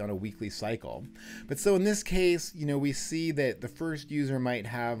usually on a weekly cycle. But so in this case, you know, we see that the first user might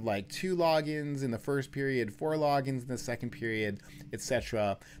have like 2 logins in the first period, 4 logins in the second period,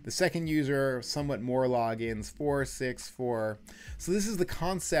 etc. The second user, somewhat more logins, 4, 6, 4. So this is the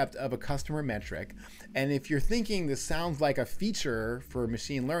concept of a customer metric. And if you're thinking this sounds like a feature for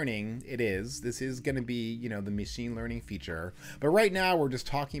machine learning, it is. This is going to be, you know, the machine learning feature. But right now we're just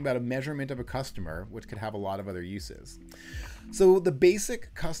talking about a measurement of a customer, which could have a lot of other uses. So the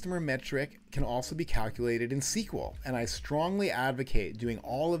basic customer metric can also be calculated in SQL, and I strongly advocate doing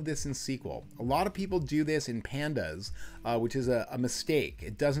all of this in SQL. A lot of people do this in pandas, which is a mistake.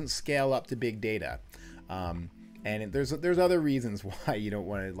 It doesn't scale up to big data. And there's other reasons why you don't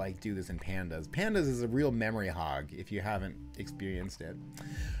want to like do this in pandas. Pandas is a real memory hog if you haven't experienced it.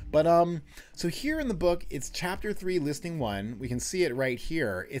 But so here in the book, it's chapter 3, listing 1. We can see it right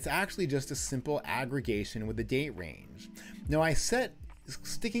here. It's actually just a simple aggregation with the date range. Now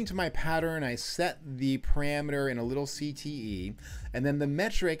sticking to my pattern, I set the parameter in a little CTE, and then the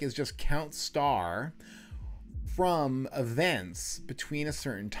metric is just count star from events between a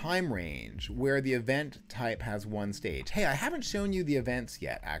certain time range where the event type has 1 stage. Hey, I haven't shown you the events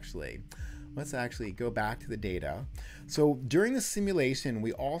yet, actually. Let's actually go back to the data. So during the simulation,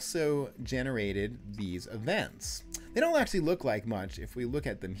 we also generated these events. They don't actually look like much if we look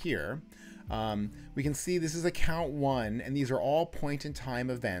at them here. We can see this is a count 1, and these are all point-in-time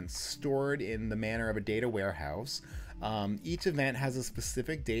events stored in the manner of a data warehouse. Each event has a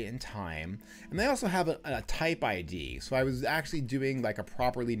specific date and time, and they also have a type ID. So I was actually doing like a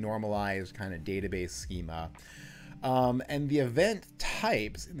properly normalized kind of database schema. And the event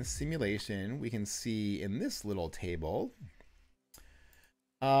types in the simulation, we can see in this little table,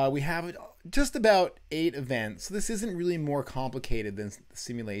 we have just about 8 events. So this isn't really more complicated than the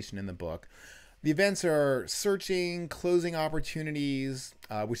simulation in the book. The events are searching, closing opportunities,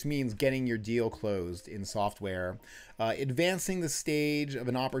 which means getting your deal closed in software, advancing the stage of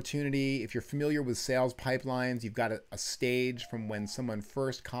an opportunity. If you're familiar with sales pipelines, you've got a stage from when someone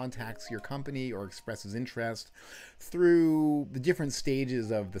first contacts your company or expresses interest through the different stages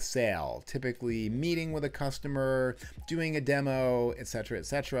of the sale, typically meeting with a customer, doing a demo, etc.,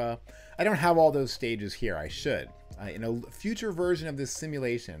 etc. I don't have all those stages here. I should. In a future version of this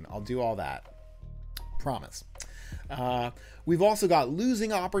simulation, I'll do all that. Promise. We've also got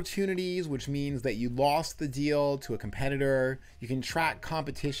losing opportunities, which means that you lost the deal to a competitor. You can track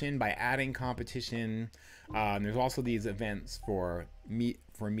competition by adding competition. There's also these events for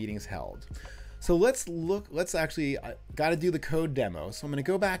meetings held. So let's actually, got to do the code demo. So I'm going to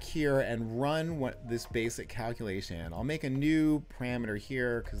go back here and run this basic calculation. I'll make a new parameter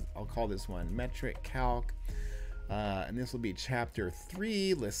here because I'll call this one metric calc. And this will be chapter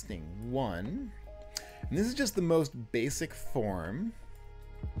 3, listing 1. And this is just the most basic form,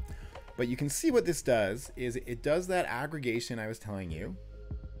 but you can see what this does is it does that aggregation I was telling you.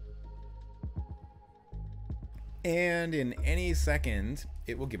 And in any second,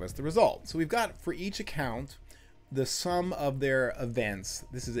 it will give us the result. So we've got for each account, the sum of their events.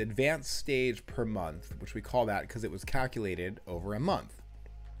 This is advanced stage per month, which we call that because it was calculated over a month.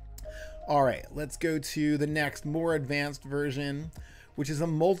 All right, let's go to the next more advanced version, which is a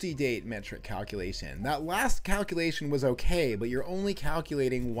multi-date metric calculation. That last calculation was okay, but you're only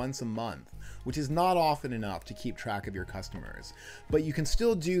calculating once a month, which is not often enough to keep track of your customers. But you can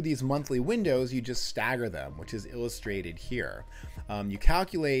still do these monthly windows, you just stagger them, which is illustrated here. You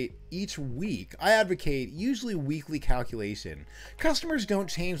calculate each week. I advocate usually weekly calculation. Customers don't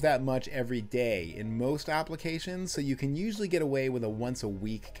change that much every day in most applications, so you can usually get away with a once a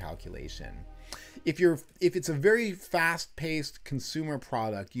week calculation. If it's a very fast-paced consumer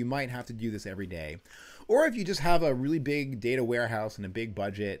product, you might have to do this every day. Or if you just have a really big data warehouse and a big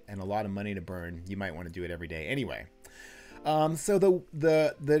budget and a lot of money to burn, you might want to do it every day anyway. So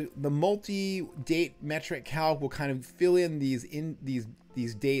the multi-date metric calc will kind of fill in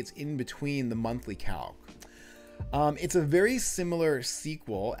these dates in between the monthly calc. It's a very similar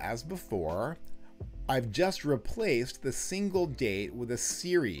SQL as before. I've just replaced the single date with a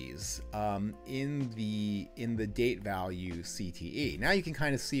series in the date value CTE. Now you can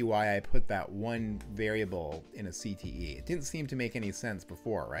kind of see why I put that one variable in a CTE. It didn't seem to make any sense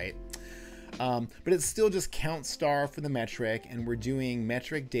before, right? But it's still just count star for the metric, and we're doing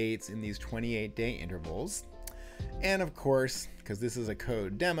metric dates in these 28-day intervals. And of course, because this is a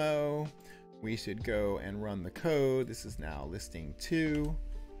code demo, we should go and run the code. This is now listing 2.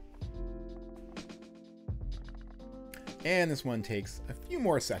 And this one takes a few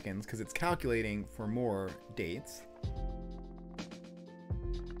more seconds because it's calculating for more dates.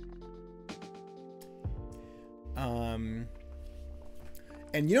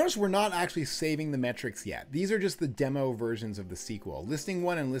 And you notice we're not actually saving the metrics yet. These are just the demo versions of the SQL. Listing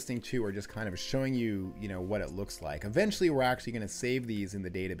 1 and listing 2 are just kind of showing you, what it looks like. Eventually, we're actually going to save these in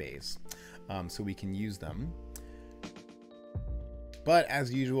the database so we can use them. But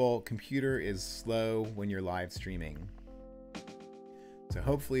as usual, computer is slow when you're live streaming. So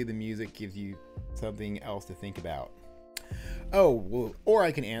hopefully the music gives you something else to think about. Oh, well, or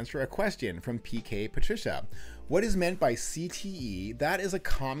I can answer a question from PK Patricia. What is meant by CTE? That is a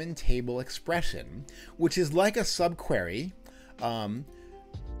common table expression, which is like a subquery,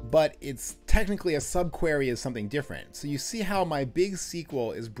 but it's technically a subquery is something different. So you see how my big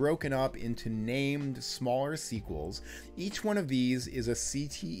SQL is broken up into named smaller SQLs. Each one of these is a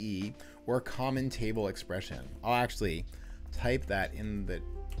CTE or common table expression. I'll actually type that in the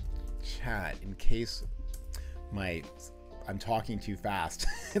chat in case I'm talking too fast.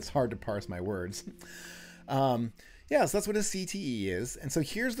 It's hard to parse my words. Yeah, so that's what a CTE is. And so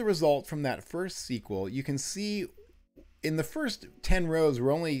here's the result from that first SQL. You can see in the first 10 rows,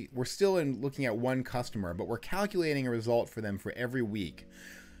 we're still looking at one customer, but we're calculating a result for them for every week.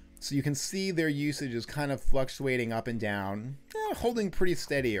 So you can see their usage is kind of fluctuating up and down, holding pretty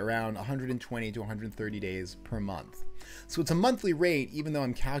steady around 120 to 130 days per month. So it's a monthly rate, even though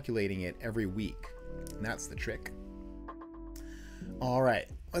I'm calculating it every week. And that's the trick. All right,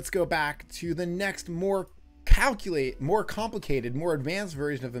 let's go back to the next more complicated, more advanced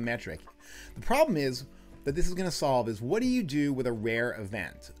version of the metric. The problem is that this is going to solve is what do you do with a rare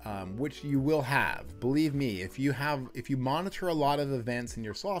event, which you will have. Believe me, if you monitor a lot of events in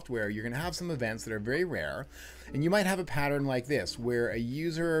your software, you're going to have some events that are very rare, and you might have a pattern like this where a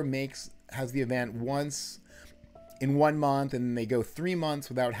user has the event once in 1 month, and then they go 3 months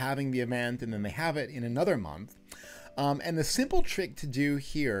without having the event, and then they have it in another month. And the simple trick to do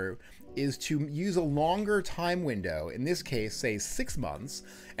here is to use a longer time window, in this case, say 6 months,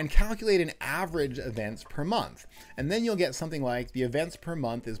 and calculate an average events per month. And then you'll get something like the events per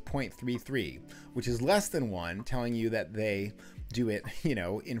month is 0.33, which is less than 1, telling you that they do it,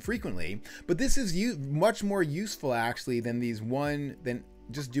 infrequently. But this is much more useful actually than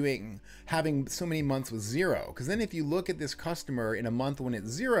just having so many months with 0. Because then if you look at this customer in a month when it's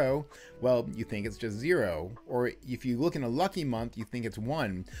 0, well, you think it's just 0. Or if you look in a lucky month, you think it's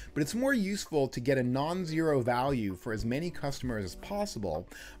 1. But it's more useful to get a non-zero value for as many customers as possible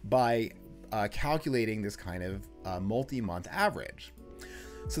by calculating this kind of multi-month average.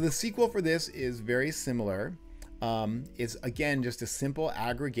 So the SQL for this is very similar. It's again just a simple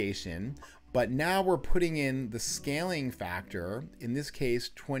aggregation. But now we're putting in the scaling factor, in this case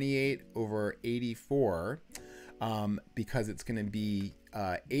 28 over 84, because it's going to be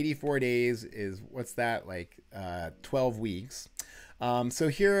 84 days is, what's that, like 12 weeks. So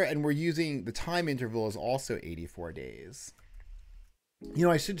here, and we're using the time interval is also 84 days.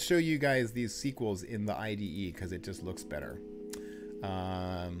 I should show you guys these SQLs in the IDE because it just looks better.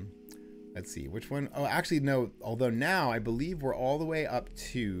 Let's see, which one? Oh, actually, no. Although now I believe we're all the way up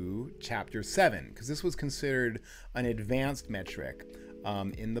to chapter 7, because this was considered an advanced metric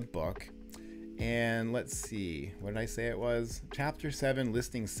in the book. And let's see, what did I say it was? Chapter 7,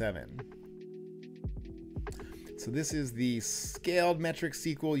 listing 7. So this is the scaled metric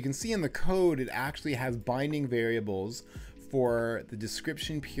SQL. You can see in the code, it actually has binding variables for the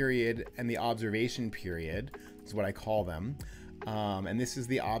description period and the observation period, is what I call them. And this is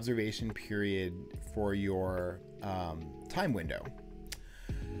the observation period for your time window.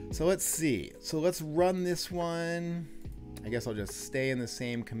 So let's see. So let's run this one. I guess I'll just stay in the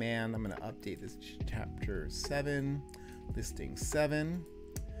same command. I'm going to update this chapter 7, listing 7.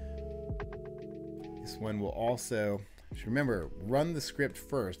 This one will also, remember, run the script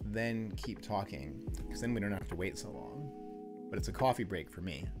first, then keep talking, because then we don't have to wait so long. But it's a coffee break for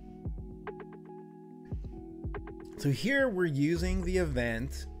me. So here we're using the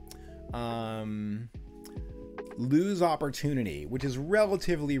event lose opportunity, which is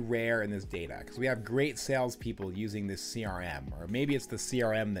relatively rare in this data because we have great salespeople using this CRM, or maybe it's the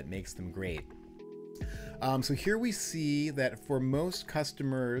CRM that makes them great. So here we see that for most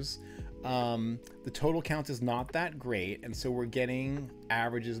customers, the total count is not that great, and so we're getting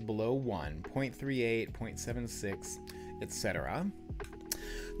averages below 1, 0.38, 0.76, etc.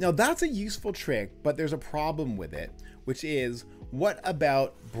 Now that's a useful trick, but there's a problem with it, which is, what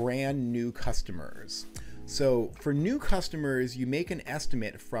about brand new customers? So for new customers, you make an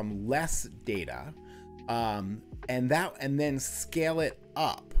estimate from less data, and then scale it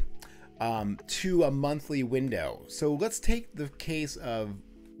up to a monthly window. So let's take the case of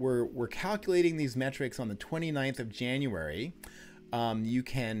we're calculating these metrics on the 29th of January. You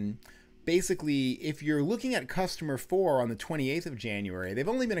can basically, if you're looking at customer 4 on the 28th of January, they've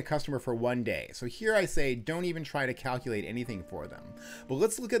only been a customer for 1 day. So here I say, don't even try to calculate anything for them. But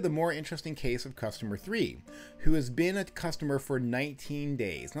let's look at the more interesting case of customer 3, who has been a customer for 19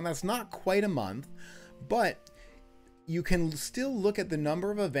 days. Now that's not quite a month, but you can still look at the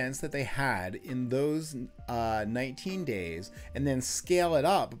number of events that they had in those 19 days and then scale it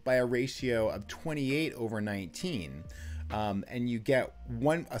up by a ratio of 28 over 19. And you get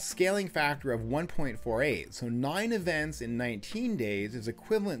a scaling factor of 1.48. So 9 events in 19 days is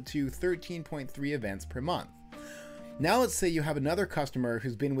equivalent to 13.3 events per month. Now let's say you have another customer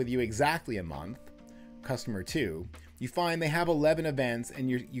who's been with you exactly a month, customer 2. You find they have 11 events, and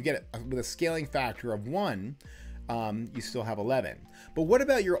you get with a scaling factor of 1, you still have 11. But what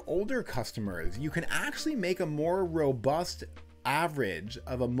about your older customers? You can actually make a more robust average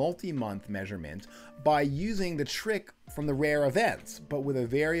of a multi-month measurement by using the trick from the rare events, but with a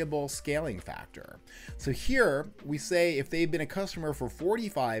variable scaling factor. So here we say if they've been a customer for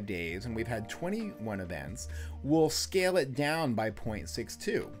 45 days and we've had 21 events, we'll scale it down by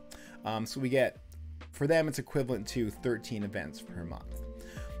 0.62. So we get, for them, it's equivalent to 13 events per month.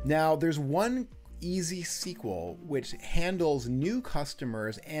 Now there's one easy sequel which handles new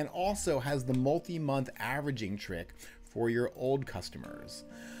customers and also has the multi-month averaging trick for your old customers.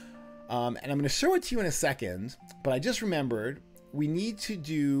 And I'm going to show it to you in a second, but I just remembered we need to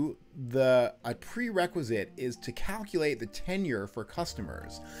do a prerequisite is to calculate the tenure for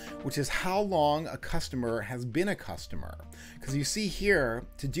customers, which is how long a customer has been a customer. Because you see here,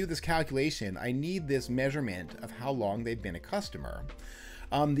 to do this calculation, I need this measurement of how long they've been a customer.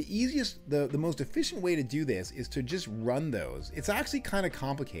 The most efficient way to do this is to just run those. It's actually kind of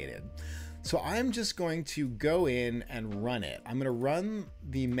complicated. So I'm just going to go in and run it. I'm going to run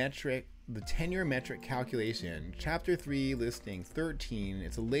the tenure metric calculation, chapter 3, listing 13.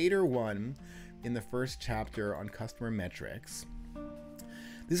 It's a later one in the first chapter on customer metrics.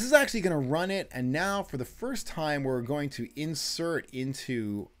 This is actually going to run it, and now for the first time we're going to insert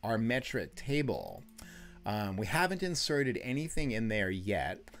into our metric table. We haven't inserted anything in there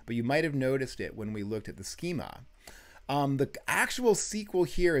yet, but you might have noticed it when we looked at the schema. The actual SQL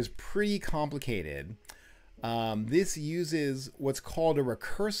here is pretty complicated. This uses what's called a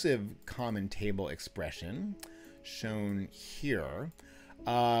recursive common table expression, shown here,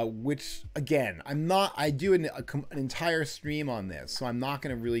 which again, I do an entire stream on this, so I'm not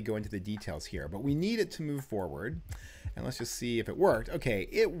going to really go into the details here, but we need it to move forward. And let's just see if it worked. Okay,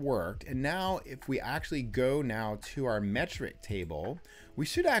 it worked. And now if we actually go now to our metric table, we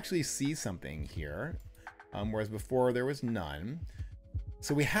should actually see something here. Whereas before there was none.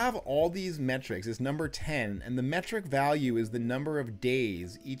 So we have all these metrics. It's number 10, and the metric value is the number of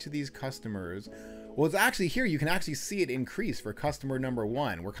days each of these customers. Well, it's actually here, you can actually see it increase for customer number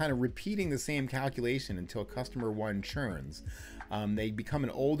 1. We're kind of repeating the same calculation until customer 1 churns. They become an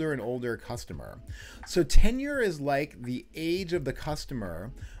older and older customer. So tenure is like the age of the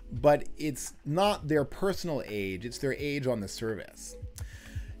customer, but it's not their personal age, it's their age on the service.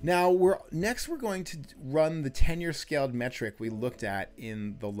 Now, next we're going to run the tenure scaled metric we looked at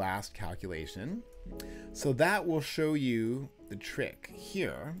in the last calculation. So that will show you the trick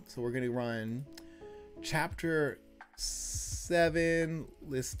here. So we're going to run chapter 7,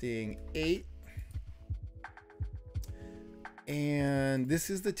 listing 8. And this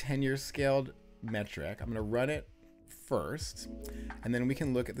is the tenure scaled metric. I'm going to run it first, and then we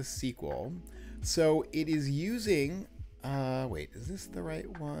can look at the SQL. So it is using, wait, is this the right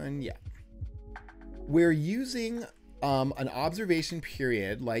one? Yeah. We're using an observation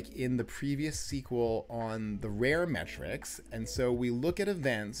period like in the previous SQL on the rare metrics. And so we look at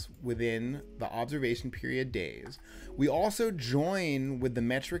events within the observation period days. We also join with the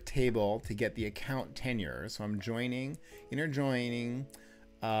metric table to get the account tenure. So I'm interjoining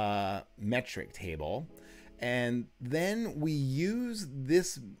metric table. And then we use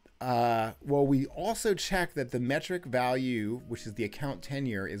this, we also check that the metric value, which is the account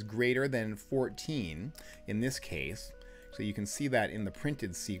tenure, is greater than 14 in this case, So you can see that in the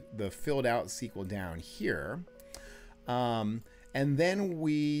printed, the filled out SQL down here. And then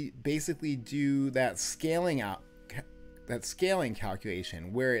we basically do that scaling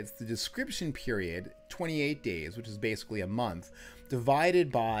calculation where it's the description period, 28 days, which is basically a month,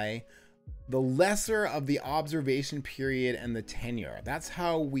 divided by the lesser of the observation period and the tenure. That's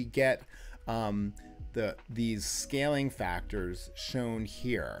how we get these scaling factors shown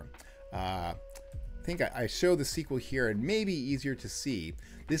here. I think I show the SQL here and maybe easier to see.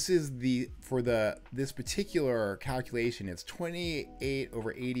 This is this particular calculation, it's 28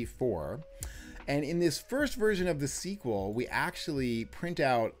 over 84. And in this first version of the SQL, we actually print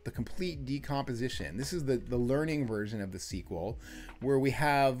out the complete decomposition. This is the learning version of the SQL, where we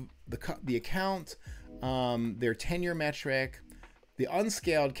have the account, their tenure metric, the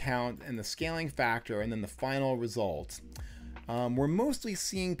unscaled count, and the scaling factor, and then the final result. We're mostly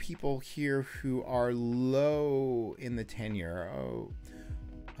seeing people here who are low in the tenure.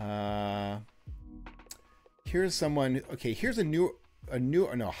 Here's someone, okay, here's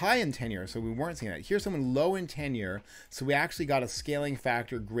no, high in tenure, so we weren't seeing that. Here's someone low in tenure, so we actually got a scaling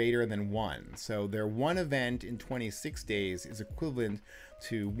factor greater than 1. So their one event in 26 days is equivalent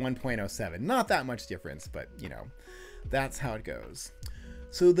to 1.07. Not that much difference, but you know, that's how it goes.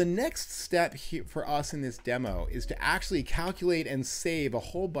 So the next step here for us in this demo is to actually calculate and save a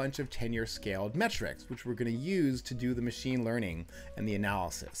whole bunch of tenure scaled metrics, which we're going to use to do the machine learning and the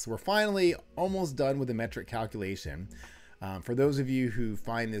analysis. So we're finally almost done with the metric calculation. For those of you who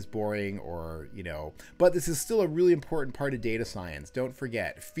find this boring or, you know, but this is still a really important part of data science. Don't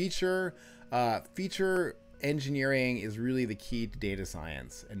forget, feature engineering is really the key to data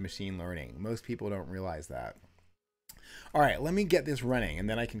science and machine learning. Most people don't realize that. All right, let me get this running and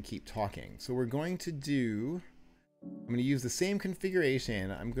then I can keep talking. So we're going to I'm going to use the same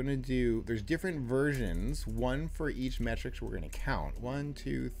configuration. I'm going to do, there's different versions, one for each metric. So we're going to count 1,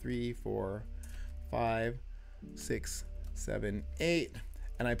 2, 3, 4, 5, 6, 7, 8.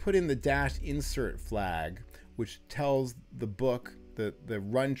 And I put in the dash insert flag, which tells the book, the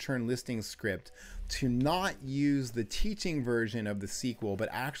run churn listing script, to not use the teaching version of the SQL, but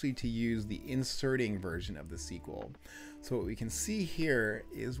actually to use the inserting version of the SQL. So what we can see here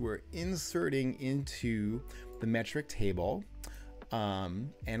is we're inserting into the metric table,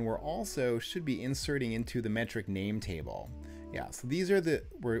 and we're also should be inserting into the metric name table. Yeah, so these are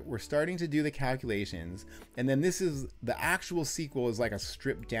we're starting to do the calculations, and then this is the actual SQL is like a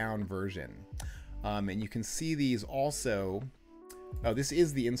stripped down version. And you can see these also. Oh, this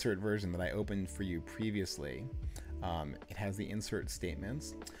is the insert version that I opened for you previously. It has the insert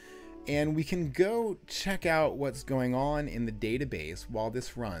statements. And we can go check out what's going on in the database while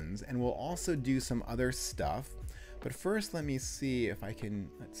this runs, and we'll also do some other stuff. But first, let me see if I can,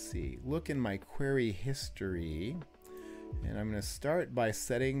 look in my query history. And I'm going to start by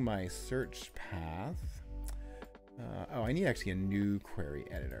setting my search path. Oh, I need actually a new query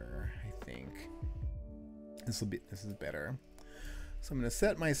editor, I think. This is better. So I'm going to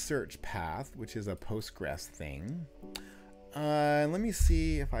set my search path, which is a Postgres thing. Let me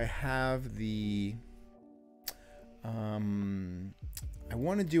see if I have the, I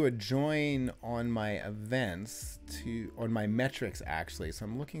want to do a join on my events on my metrics actually. So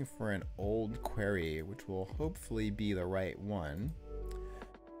I'm looking for an old query, which will hopefully be the right one.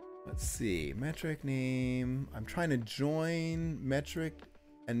 Let's see, metric name. I'm trying to join metric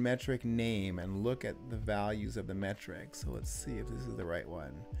and metric name and look at the values of the metric. So let's see if this is the right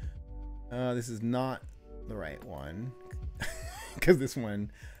one. This is not the right one because this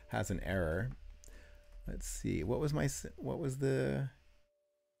one has an error. Let's see, what was the,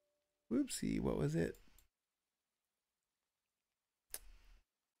 whoopsie, what was it?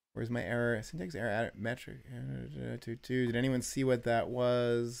 Where's my error? Syntax error, metric, did anyone see what that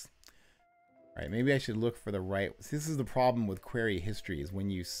was? All right, maybe I should look for the right. This is the problem with query histories when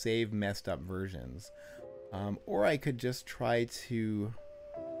you save messed up versions. Or I could just try to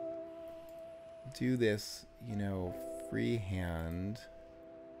do this, you know, freehand.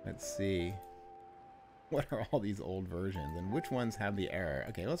 Let's see. What are all these old versions and which ones have the error?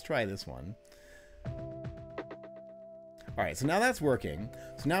 Okay, let's try this one. All right, so now that's working.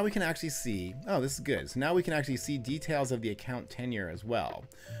 So now we can actually see, oh, this is good. So now we can actually see details of the account tenure as well.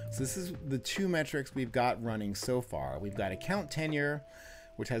 So this is the two metrics we've got running so far. We've got account tenure,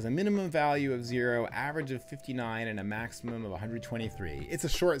 which has a minimum value of 0, average of 59, and a maximum of 123. It's a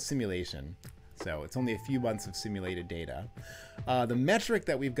short simulation, so it's only a few months of simulated data. The metric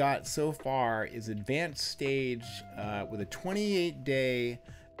that we've got so far is advanced stage with a 28-day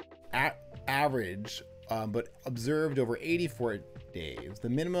average, but observed over 84 days. The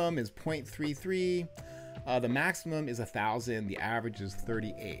minimum is 0.33, The maximum is 1,000. The average is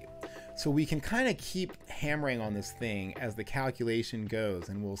 38. So we can kind of keep hammering on this thing as the calculation goes,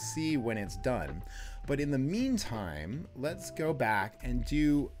 and we'll see when it's done. But in the meantime, let's go back and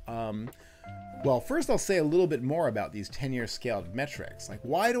do, well, first I'll say a little bit more about these tenure scaled metrics. Like,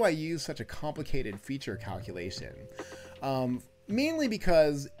 why do I use such a complicated feature calculation? Mainly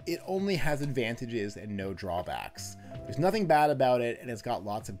because it only has advantages and no drawbacks. There's nothing bad about it, and it's got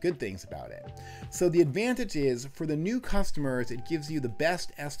lots of good things about it. So the advantage is, for the new customers, it gives you the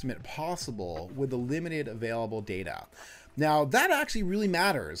best estimate possible with the limited available data. Now, that actually really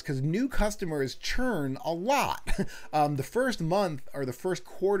matters because new customers churn a lot. The first month or the first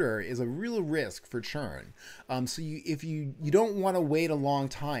quarter is a real risk for churn. So if you don't want to wait a long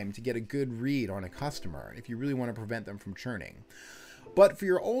time to get a good read on a customer, if you really want to prevent them from churning. But for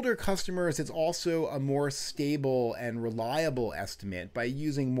your older customers, it's also a more stable and reliable estimate by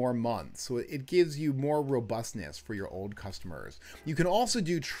using more months. So it gives you more robustness for your old customers. You can also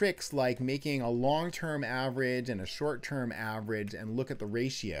do tricks like making a long-term average and a short-term average and look at the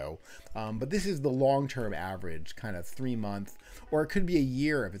ratio. But this is the long-term average, kind of 3-month, or it could be a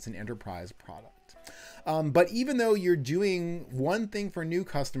year if it's an enterprise product. But even though you're doing one thing for new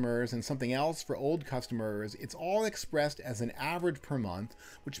customers and something else for old customers, it's all expressed as an average per month,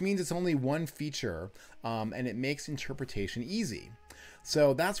 which means it's only one feature, and it makes interpretation easy.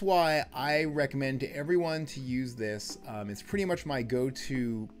 So that's why I recommend to everyone to use this. It's pretty much my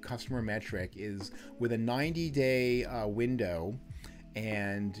go-to customer metric, is with a 90-day window,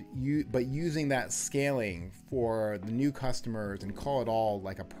 and but using that scaling for the new customers, and call it all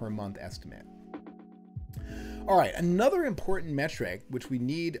like a per month estimate. All right, another important metric, which we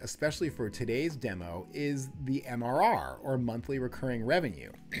need especially for today's demo, is the MRR, or monthly recurring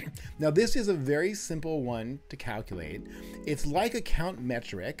revenue. Now, this is a very simple one to calculate. It's like a count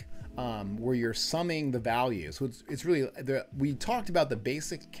metric, where you're summing the values. So it's really, we talked about the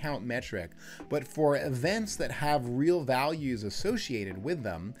basic count metric, but for events that have real values associated with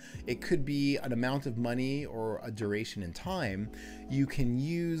them, it could be an amount of money or a duration in time. You can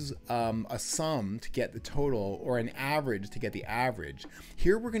use a sum to get the total, or an average to get the average.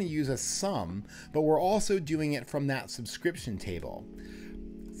 Here we're going to use a sum, but we're also doing it from that subscription table.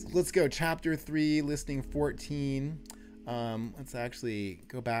 So let's go chapter 3, listing 14. Let's actually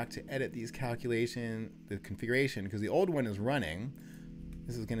go back to edit these the configuration, because the old one is running.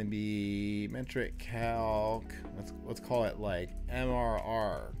 This is going to be metric calc. Let's call it like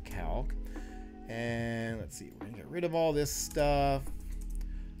MRR calc. And let's see, we're going to get rid of all this stuff.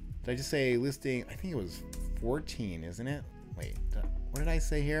 Did I just say listing? I think it was 14, isn't it? Wait, what did I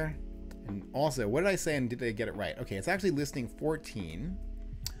say here? And also, what did I say, and did I get it right? Okay, it's actually listing 14.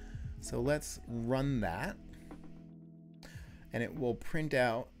 So let's run that. And it will print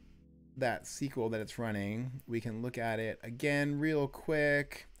out that SQL that it's running. We can look at it again real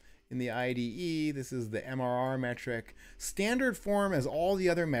quick in the IDE. This is the MRR metric. Standard form as all the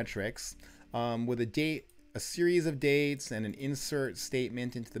other metrics, with a date, a series of dates, and an insert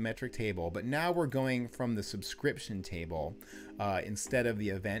statement into the metric table. But now we're going from the subscription table instead of the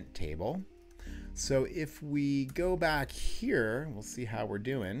event table. So if we go back here, we'll see how we're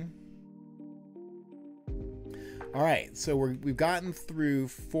doing. All right, so we've gotten through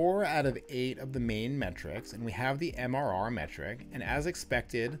 4 out of 8 of the main metrics, and we have the MRR metric. And as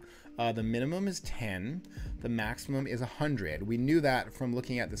expected, the minimum is 10, the maximum is 100. We knew that from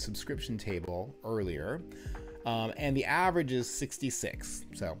looking at the subscription table earlier. And the average is 66.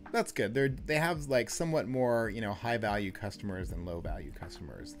 So that's good. They have like somewhat more, high value customers than low value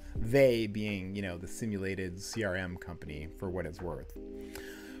customers. They being, the simulated CRM company, for what it's worth.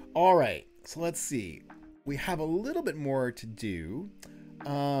 All right, so let's see. We have a little bit more to do,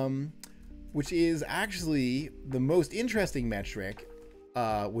 which is actually the most interesting metric,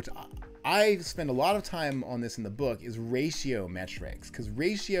 which I spend a lot of time on this in the book, is ratio metrics, because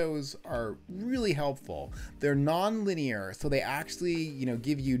ratios are really helpful. They're non-linear, so they actually,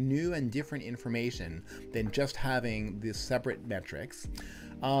 give you new and different information than just having the separate metrics.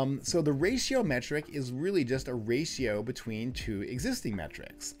 So the ratio metric is really just a ratio between 2 existing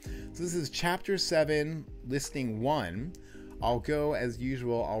metrics. So this is chapter 7, listing 1. I'll go as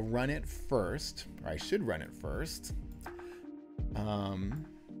usual, I'll run it first, or I should run it first.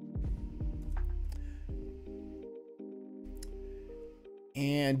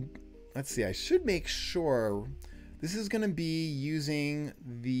 And let's see, I should make sure this is going to be using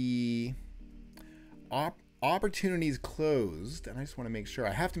the opportunities closed, and I just want to make sure,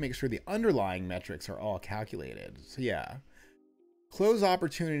 I have to make sure the underlying metrics are all calculated. So yeah, close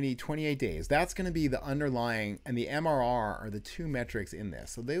opportunity 28 days, that's going to be the underlying, and the MRR are the 2 metrics in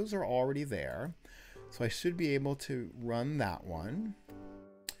this. So those are already there. So I should be able to run that one.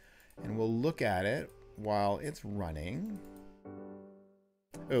 And we'll look at it while it's running.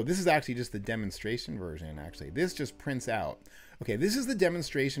 Oh, this is actually just the demonstration version, actually. This just prints out. Okay, this is the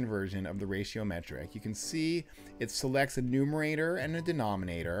demonstration version of the ratio metric. You can see it selects a numerator and a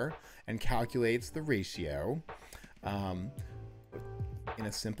denominator and calculates the ratio in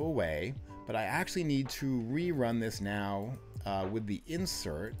a simple way. But I actually need to rerun this now with the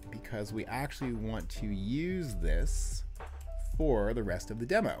insert because we actually want to use this for the rest of the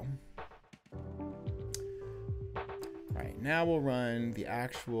demo. All right, now we'll run the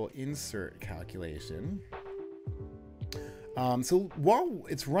actual insert calculation. So while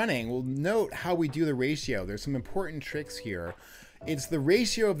it's running, we'll note how we do the ratio. There's some important tricks here. It's the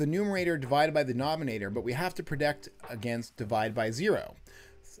ratio of the numerator divided by the denominator, but we have to protect against divide by 0.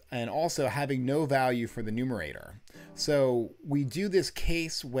 And also having no value for the numerator. So we do this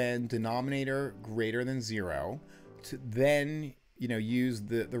case when denominator greater than 0 to then use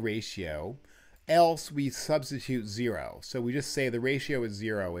the ratio, else we substitute 0. So we just say the ratio is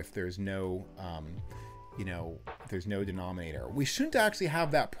 0 if there's no if there's no denominator. We shouldn't actually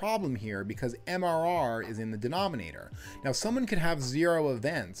have that problem here because MRR is in the denominator. Now someone could have 0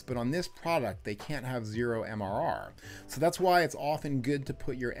 events, but on this product they can't have 0 MRR. So that's why it's often good to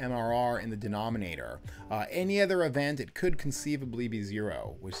put your MRR in the denominator. Any other event, it could conceivably be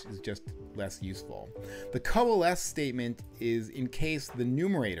 0, which is just less useful. The coalesce statement is in case the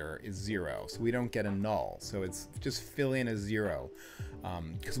numerator is 0, so we don't get a null. So it's just fill in a 0.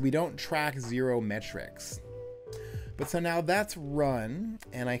 Because we don't track 0 metrics. But so now that's run,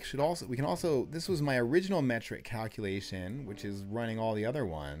 and we can also, this was my original metric calculation, which is running all the other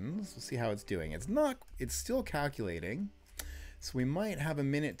ones. We'll see how it's doing. It's still calculating. So we might have a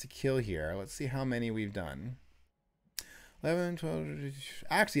minute to kill here. Let's see how many we've done. 11, 12,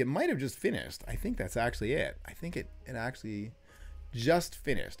 actually it might have just finished. I think that's actually it. I think it actually just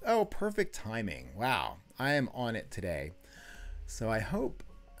finished. Oh, perfect timing. Wow, I am on it today. So I hope,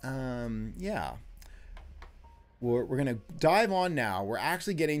 yeah, we're going to dive on now. We're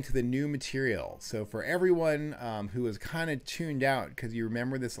actually getting to the new material. So for everyone who is kind of tuned out because you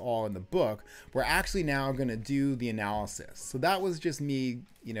remember this all in the book, we're actually now going to do the analysis. So that was just me,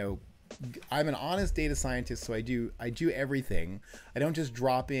 I'm an honest data scientist, so I do everything. I don't just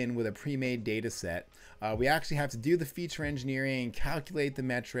drop in with a pre-made data set. We actually have to do the feature engineering, calculate the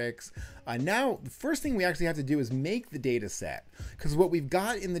metrics. Now, the first thing we actually have to do is make the data set, because what we've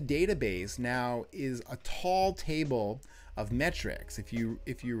got in the database now is a tall table of metrics. If you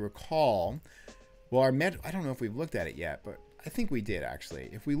recall, well, I don't know if we've looked at it yet, but I think we did actually.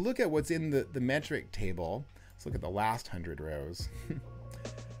 If we look at what's in the metric table, let's look at the last 100 rows.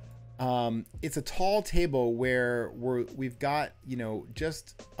 It's a tall table where we've got,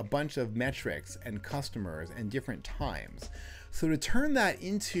 just a bunch of metrics and customers and different times. So to turn that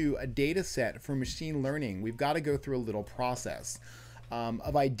into a data set for machine learning, we've got to go through a little process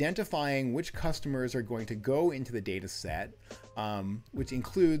of identifying which customers are going to go into the data set, which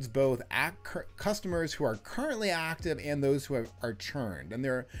includes both customers who are currently active and those who are churned. And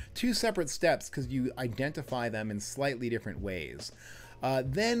there are two separate steps because you identify them in slightly different ways.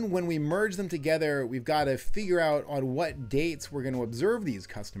 Then when we merge them together, we've got to figure out on what dates we're going to observe these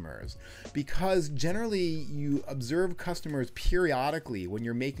customers, because generally you observe customers periodically when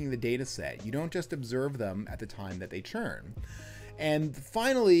you're making the data set. You don't just observe them at the time that they churn. And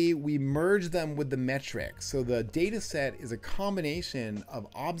finally, we merge them with the metrics. So the data set is a combination of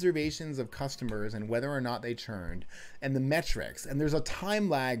observations of customers and whether or not they churned, and the metrics. And there's a time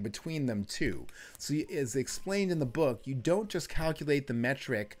lag between them too. So as explained in the book, you don't just calculate the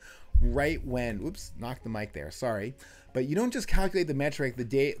metric right when, oops, knocked the mic there, sorry. But you don't just calculate the metric the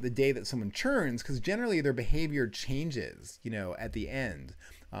day that someone churns, because generally their behavior changes, at the end,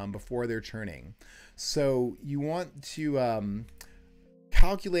 before they're churning. So you want to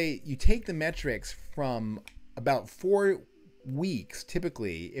you take the metrics from about 4 weeks,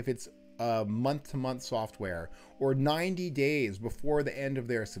 typically, if it's a month-to-month software, or 90 days before the end of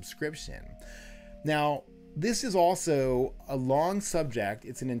their subscription. Now, this is also a long subject.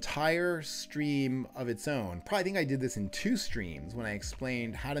 It's an entire stream of its own. Probably, I think I did this in 2 streams when I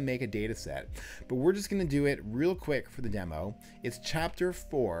explained how to make a data set, but we're just going to do it real quick for the demo. It's chapter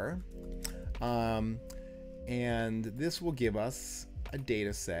 4, and this will give us a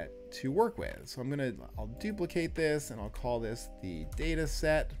data set to work with. So I'll duplicate this and I'll call this the data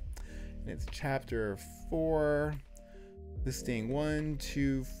set, and it's chapter 4, listing 1,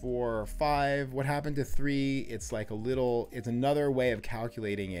 2, 4, 5. What happened to 3? It's like it's another way of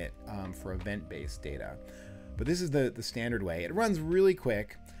calculating it for event-based data. But this is the standard way. It runs really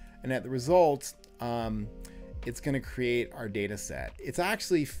quick, and at the results, it's going to create our data set. It's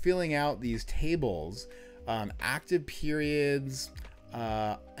actually filling out these tables, active periods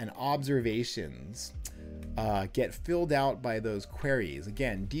and observations get filled out by those queries.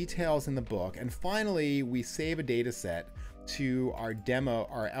 Again, details in the book. And finally, we save a data set to our demo,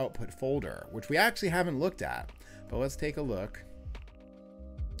 our output folder, which we actually haven't looked at, but let's take a look.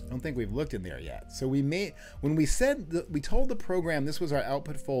 I don't think we've looked in there yet. So we made, when we said, we told the program this was our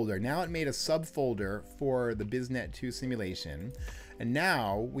output folder, now it made a subfolder for the BizNet 2 simulation. And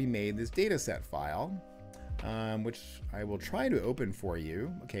now we made this data set file, which I will try to open for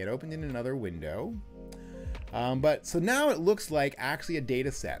you. Okay, it opened in another window. But so now it looks like actually a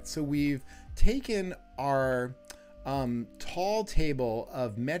data set. So we've taken our tall table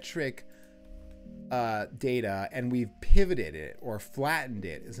of metric data and we've pivoted it, or flattened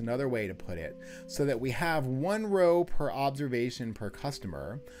it is another way to put it, so that we have one row per observation per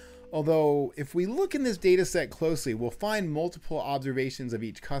customer. Although if we look in this data set closely, we'll find multiple observations of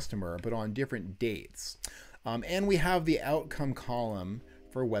each customer, but on different dates. And we have the outcome column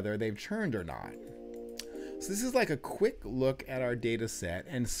for whether they've churned or not. So this is like a quick look at our data set,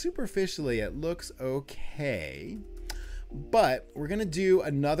 and superficially it looks okay. But we're going to do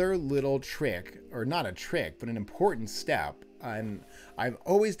another little trick, or not a trick, but an important step. And I'm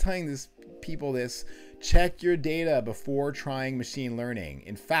always telling people this, check your data before trying machine learning.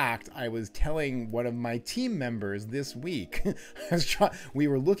 In fact, I was telling one of my team members this week, we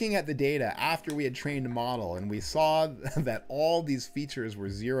were looking at the data after we had trained a model, and we saw that all these features were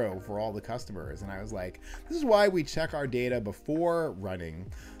 0 for all the customers. And I was like, this is why we check our data before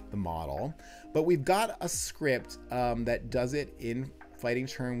running the model. But we've got a script that does it in Fighting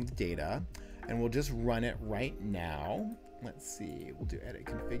Churn with data, and we'll just run it right now. Let's see, we'll do edit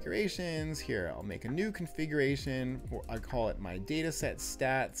configurations. Here, I'll make a new configuration. I call it my dataset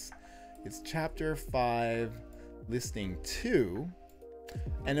stats. It's chapter 5, listing 2.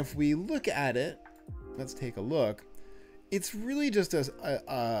 And if we look at it, let's take a look. It's really just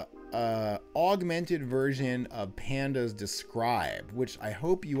a augmented version of Pandas Describe, which I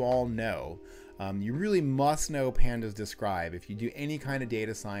hope you all know. You really must know Pandas Describe if you do any kind of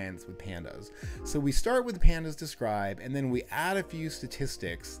data science with pandas. So we start with Pandas Describe, and then we add a few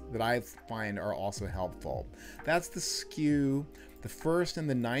statistics that I find are also helpful. That's the skew, the first and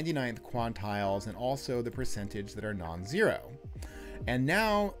the 99th quantiles, and also the percentage that are non-zero. And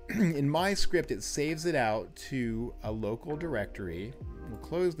now in my script, it saves it out to a local directory. We'll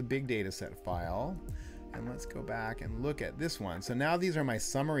close the big data set file, and let's go back and look at this one. So now these are my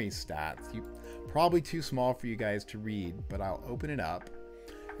summary stats. Probably too small for you guys to read, but I'll open it up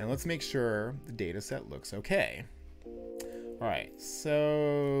and let's make sure the data set looks okay. All right,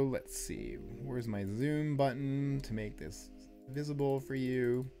 so let's see, where's my zoom button to make this visible for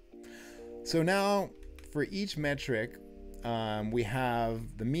you? So now for each metric, we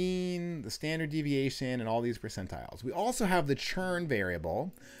have the mean, the standard deviation, and all these percentiles. We also have the churn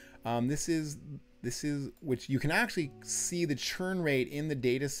variable. This is which you can actually see the churn rate in the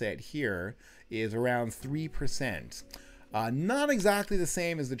data set here is around 3%. Not exactly the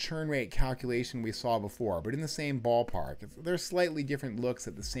same as the churn rate calculation we saw before, but in the same ballpark. They're slightly different looks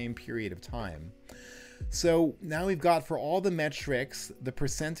at the same period of time. So now we've got for all the metrics, the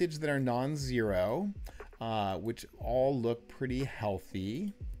percentage that are non-zero, which all look pretty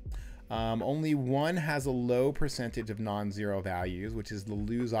healthy. Only one has a low percentage of non-zero values, which is the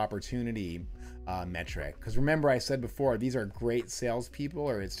lose opportunity metric. Because remember I said before, these are great salespeople,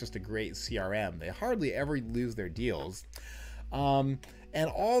 or it's just a great CRM. They hardly ever lose their deals. And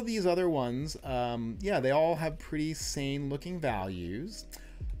all these other ones, yeah, they all have pretty sane looking values.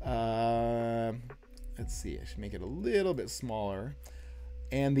 Let's see, I should make it a little bit smaller.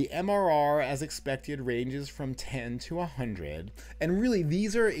 And the MRR, as expected, ranges from 10 to 100. And really,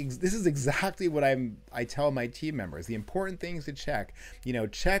 this is exactly what I tell my team members. The important things to check,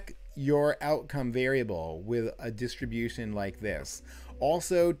 check your outcome variable with a distribution like this.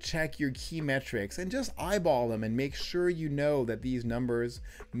 Also, check your key metrics and just eyeball them and make sure you know that these numbers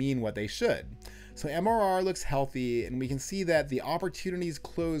mean what they should. So MRR looks healthy, and we can see that the opportunities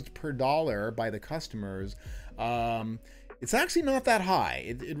closed per dollar by the customers, it's actually not that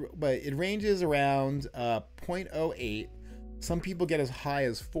high, but it ranges around 0.08. Some people get as high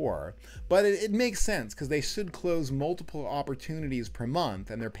as 4, but it makes sense because they should close multiple opportunities per month,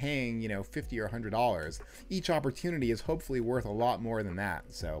 and they're paying, $50 or $100. Each opportunity is hopefully worth a lot more than that.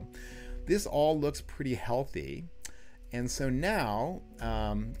 So this all looks pretty healthy. And so now,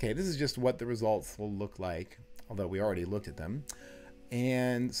 okay, this is just what the results will look like, although we already looked at them.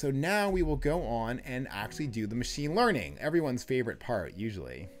 And so now we will go on and actually do the machine learning, everyone's favorite part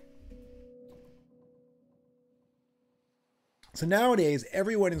usually. So nowadays,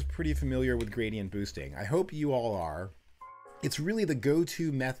 everyone is pretty familiar with gradient boosting. I hope you all are. It's really the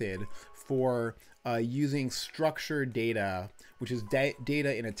go-to method for using structured data, which is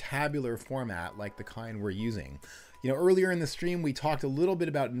data in a tabular format like the kind we're using. You know, earlier in the stream, we talked a little bit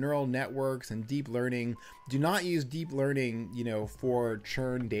about neural networks and deep learning. Do not use deep learning, you know, for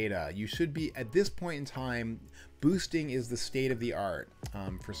churn data. You should be, at this point in time, boosting is the state of the art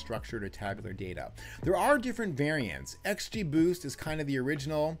for structured or tabular data. There are different variants. XGBoost is kind of the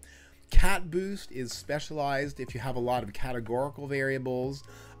original. CatBoost is specialized if you have a lot of categorical variables.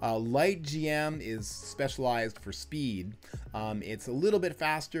 LightGM is specialized for speed. It's a little bit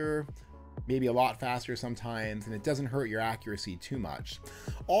faster, maybe a lot faster sometimes, and it doesn't hurt your accuracy too much.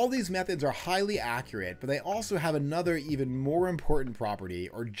 All these methods are highly accurate, but they also have another even more important property,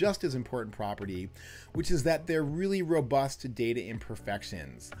 or just as important property, which is that they're really robust to data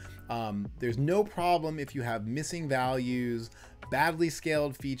imperfections. There's no problem if you have missing values, badly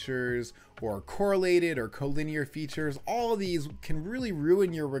scaled features, or correlated or collinear features. All of these can really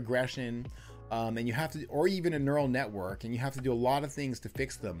ruin your regression. And you have to, or even a neural network, and you have to do a lot of things to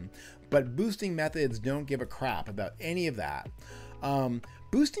fix them. But boosting methods don't give a crap about any of that.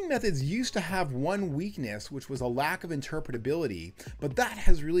 Boosting methods used to have one weakness, which was a lack of interpretability, but that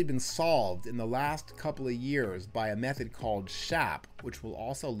has really been solved in the last couple of years by a method called SHAP, which we'll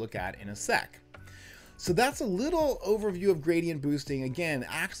also look at in a sec. So that's a little overview of gradient boosting. Again,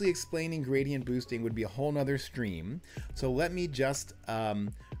 actually explaining gradient boosting would be a whole nother stream. So let me just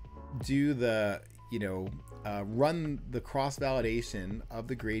do the, run the cross-validation of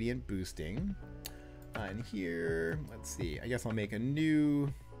the gradient boosting. And here, let's see, I guess I'll make a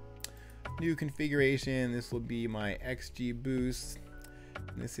new configuration. This will be my XGBoost.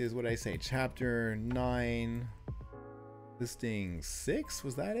 This is what I say, chapter 9, listing 6,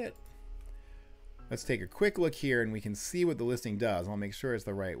 was that it? Let's take a quick look here and we can see what the listing does. I'll make sure it's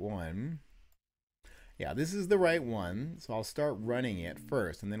the right one. Yeah, this is the right one. So I'll start running it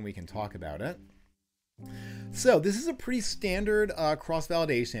first and then we can talk about it. So this is a pretty standard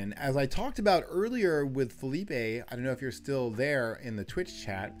cross-validation. As I talked about earlier with Felipe, I don't know if you're still there in the Twitch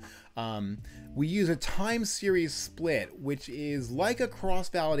chat, we use a time series split, which is like a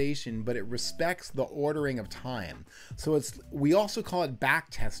cross-validation, but it respects the ordering of time. So we also call it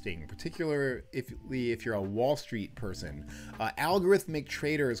backtesting, particularly if you're a Wall Street person. Algorithmic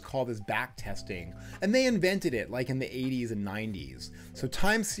traders call this backtesting, and they invented it like in the 80s and 90s. So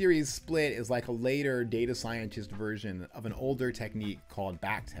time series split is like a later data scientist version of an older technique called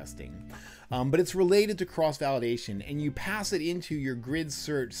backtesting. But it's related to cross-validation, and you pass it into your grid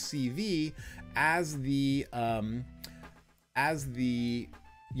search CV as the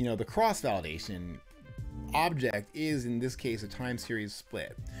cross-validation object is, in this case, a time series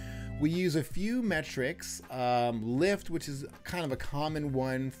split. We use a few metrics, lift, which is kind of a common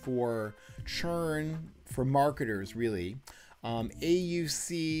one for churn for marketers, really.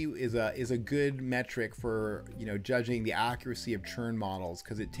 AUC is a good metric for judging the accuracy of churn models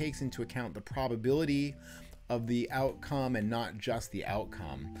because it takes into account the probability of the outcome and not just the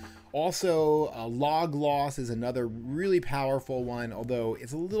outcome. Also, log loss is another really powerful one, although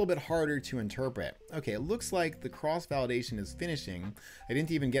it's a little bit harder to interpret. Okay, it looks like the cross-validation is finishing. I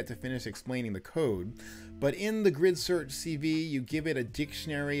didn't even get to finish explaining the code, but in the grid search CV, you give it a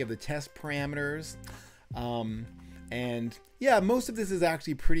dictionary of the test parameters. And yeah, most of this is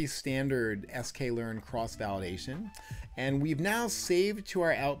actually pretty standard sklearn cross-validation. And we've now saved to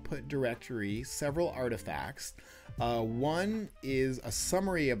our output directory several artifacts. One is a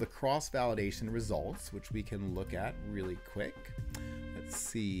summary of the cross-validation results, which we can look at really quick. Let's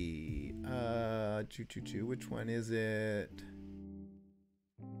see, which one is it?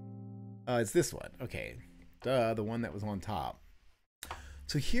 It's this one, okay. Duh, the one that was on top.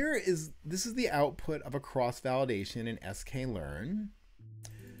 So this is the output of a cross-validation in sklearn.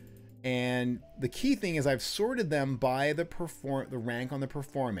 And the key thing is I've sorted them by the rank on the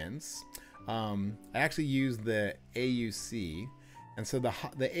performance. I actually use the AUC. And so the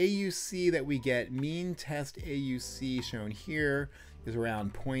AUC that we get, mean test AUC shown here, is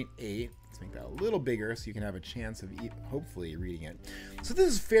around 0.8. Let's make that a little bigger so you can have a chance of hopefully reading it. So this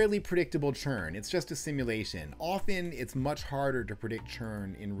is fairly predictable churn. It's just a simulation. Often it's much harder to predict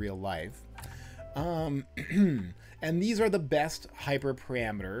churn in real life. And these are the best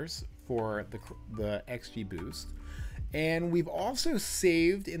hyperparameters for the XGBoost. And we've also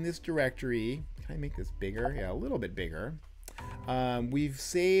saved in this directory, can I make this bigger? Yeah, a little bit bigger. We've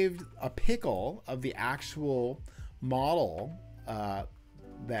saved a pickle of the actual model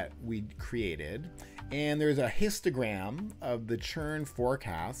that we created. And there's a histogram of the churn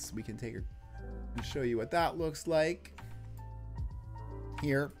forecasts. We can show you what that looks like.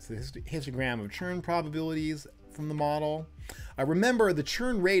 Here, it's the histogram of churn probabilities from the model. Remember, the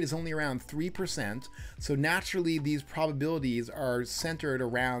churn rate is only around 3%, so naturally these probabilities are centered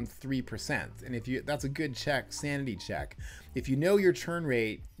around 3%. And if you, that's a good check, sanity check. If you know your churn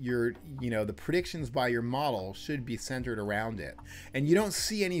rate, the predictions by your model should be centered around it. And you don't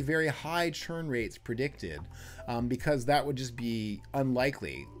see any very high churn rates predicted because that would just be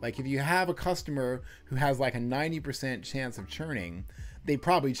unlikely. Like if you have a customer who has like a 90% chance of churning, they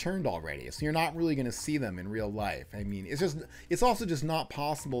probably churned already, so you're not really going to see them in real life. I mean, it's also just not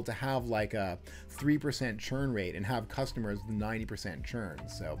possible to have like a 3% churn rate and have customers with 90% churn.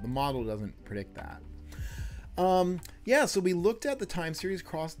 So the model doesn't predict that. Yeah, so we looked at the time series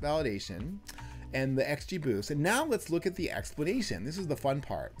cross validation and the XGBoost, and now let's look at the explanation. This is the fun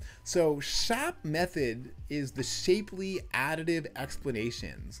part. So SHAP method is the shapely additive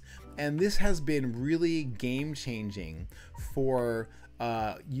explanations, and this has been really game changing for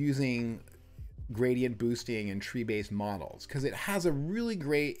using gradient boosting and tree-based models, because it has a really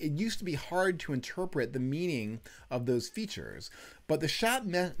great, it used to be hard to interpret the meaning of those features, but the SHAP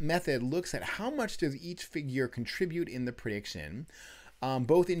method looks at how much does each figure contribute in the prediction,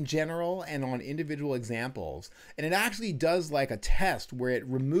 both in general and on individual examples. And it actually does like a test where it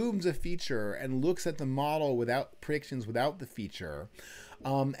removes a feature and looks at the model without predictions without the feature.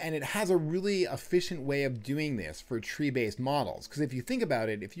 And it has a really efficient way of doing this for tree-based models. Because if you think about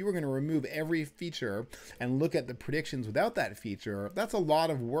it, if you were going to remove every feature and look at the predictions without that feature, that's a lot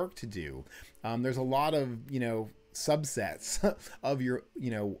of work to do. There's a lot of, subsets of your,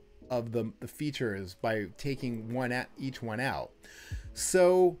 of the features by taking each one out.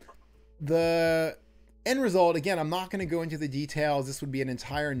 So the end result, again, I'm not going to go into the details. This would be an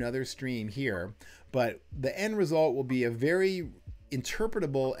entire another stream here, but the end result will be a very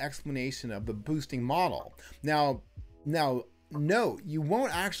interpretable explanation of the boosting model. Now note, you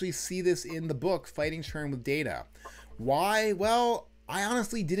won't actually see this in the book, Fighting Churn with Data. Why? Well, I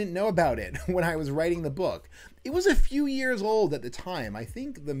honestly didn't know about it when I was writing the book. It was a few years old at the time. I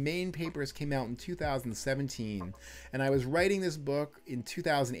think the main papers came out in 2017, and I was writing this book in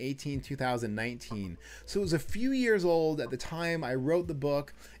 2018, 2019. So it was a few years old at the time I wrote the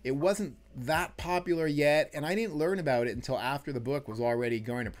book. It wasn't that popular yet, and I didn't learn about it until after the book was already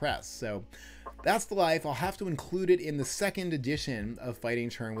going to press. So that's the life. I'll have to include it in the second edition of Fighting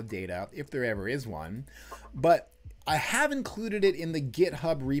Churn with Data, if there ever is one. But I have included it in the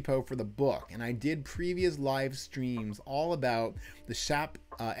GitHub repo for the book, and I did previous live streams all about the SHAP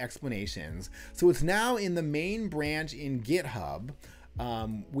explanations. So it's now in the main branch in GitHub.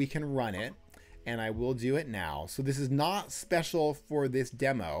 We can run it, and I will do it now. So this is not special for this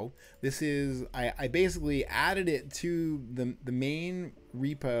demo. This is, I basically added it to the main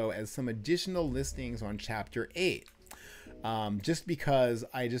repo as some additional listings on chapter 8. Just because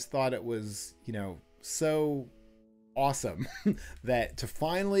I just thought it was, so awesome that to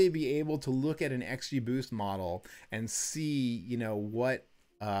finally be able to look at an XGBoost model and see, what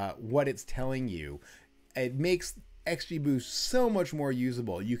it's telling you. It makes XGBoost so much more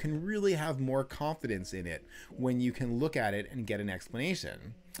usable. You can really have more confidence in it when you can look at it and get an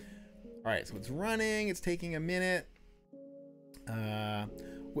explanation. All right, so it's running, it's taking a minute.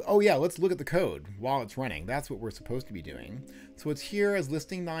 Oh yeah, let's look at the code while it's running. That's what we're supposed to be doing. So it's here as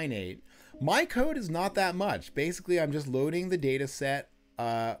listing 9.8. My code is not that much. Basically, I'm just loading the data set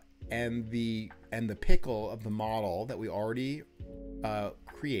and the pickle of the model that we already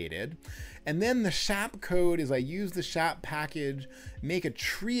created. And then the SHAP code is I use the SHAP package, make a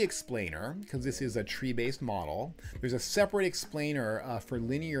tree explainer, because this is a tree-based model. There's a separate explainer for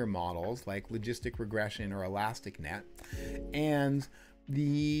linear models like logistic regression or elastic net. And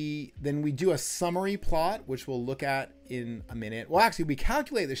then we do a summary plot, which we'll look at in a minute. Well, actually, we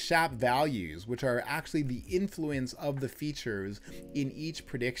calculate the SHAP values, which are actually the influence of the features in each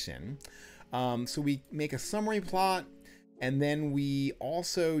prediction. So we make a summary plot, and then we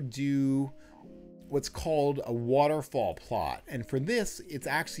also do what's called a waterfall plot. And for this, it's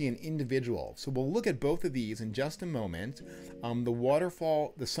actually an individual. So we'll look at both of these in just a moment.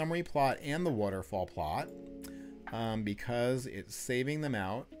 The summary plot and the waterfall plot. Because it's saving them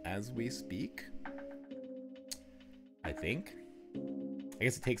out as we speak. I think. I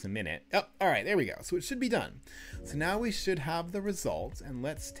guess it takes a minute. Oh, all right, there we go. So it should be done. So now we should have the results, and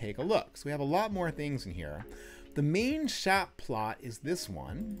let's take a look. So we have a lot more things in here. The main SHAP plot is this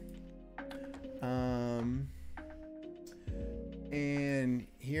one. And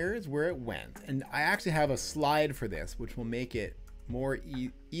here's where it went. And I actually have a slide for this, which will make it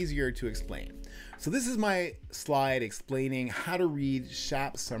easier to explain. So this is my slide explaining how to read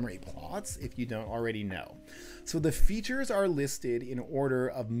SHAP summary plots if you don't already know. So the features are listed in order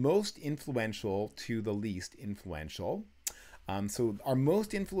of most influential to the least influential. So our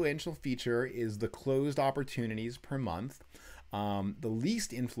most influential feature is the closed opportunities per month. The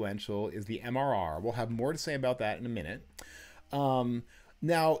least influential is the MRR. We'll have more to say about that in a minute.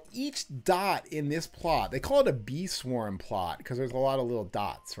 Now, each dot in this plot, they call it a bee swarm plot because there's a lot of little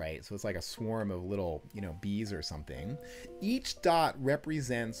dots, right? So it's like a swarm of little, bees or something. Each dot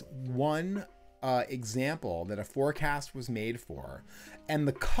represents one example that a forecast was made for, and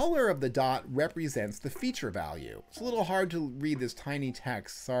the color of the dot represents the feature value. It's a little hard to read this tiny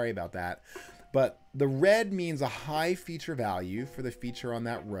text, sorry about that, but the red means a high feature value for the feature on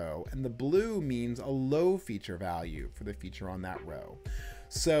that row, and the blue means a low feature value for the feature on that row.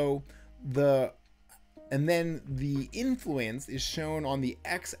 So and then the influence is shown on the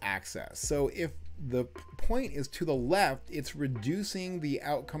x-axis. So if the point is to the left, it's reducing the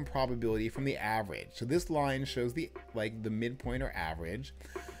outcome probability from the average. So this line shows the midpoint or average,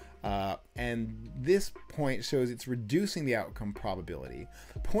 and this point shows it's reducing the outcome probability.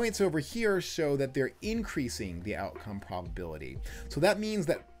 Points over here show that they're increasing the outcome probability. So that means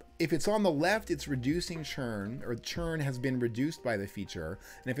that if it's on the left, it's reducing churn, or churn has been reduced by the feature.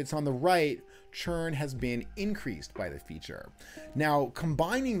 And if it's on the right, churn has been increased by the feature. Now,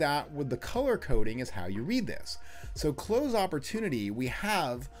 combining that with the color coding is how you read this. So close opportunity, we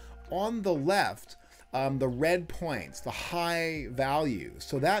have on the left, the red points, the high values.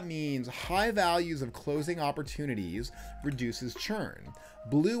 So that means high values of closing opportunities reduces churn.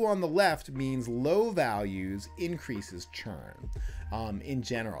 Blue on the left means low values increases churn in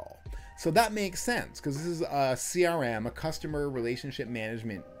general. So that makes sense because this is a CRM, a customer relationship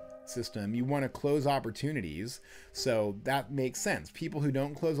management system. You want to close opportunities, so that makes sense. People who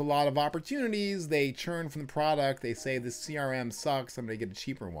don't close a lot of opportunities, they churn from the product. They say this CRM sucks, I'm going to get a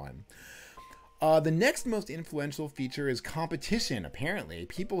cheaper one. The next most influential feature is competition, apparently.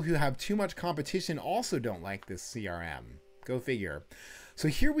 People who have too much competition also don't like this CRM. Go figure. So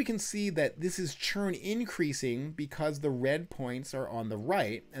here we can see that this is churn increasing because the red points are on the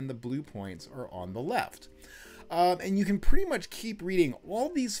right and the blue points are on the left. And you can pretty much keep reading. All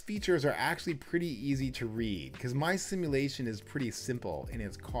these features are actually pretty easy to read because my simulation is pretty simple in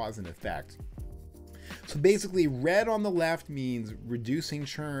its cause and effect. So basically, red on the left means reducing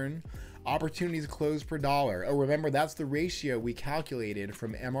churn. Opportunities closed per dollar. Oh, remember, that's the ratio we calculated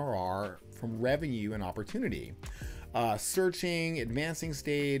from MRR, from revenue and opportunity. Searching, advancing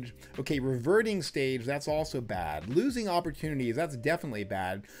stage. Okay, reverting stage, that's also bad. Losing opportunities, that's definitely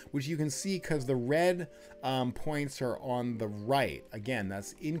bad, which you can see because the red points are on the right. Again,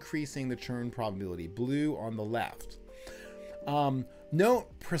 that's increasing the churn probability. Blue on the left.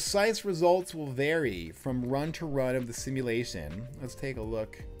 Note, precise results will vary from run to run of the simulation. Let's take a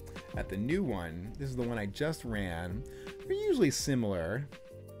look at the new one. This is the one I just ran. They're usually similar.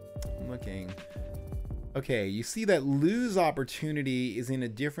 I'm looking. Okay, you see that lose opportunity is in a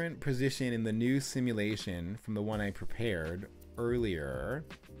different position in the new simulation from the one I prepared earlier.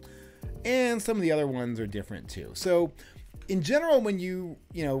 And some of the other ones are different too. So in general, when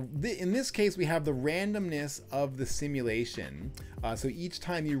in this case, we have the randomness of the simulation. So each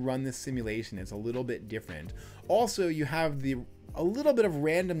time you run this simulation, it's a little bit different. Also, you have a little bit of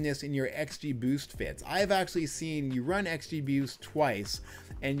randomness in your XGBoost fits. I've actually seen you run XGBoost twice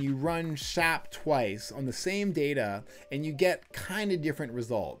and you run SHAP twice on the same data and you get kind of different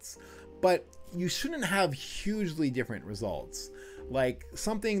results. But you shouldn't have hugely different results. Like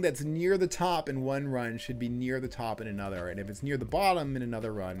something that's near the top in one run should be near the top in another. And if it's near the bottom in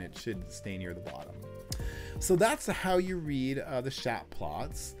another run, it should stay near the bottom. So that's how you read the SHAP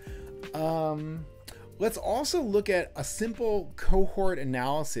plots. Let's also look at a simple cohort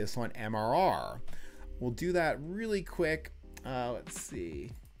analysis on MRR. We'll do that really quick. Let's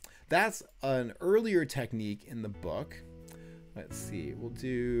see. That's an earlier technique in the book. Let's see. We'll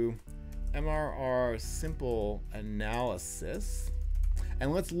do MRR simple analysis.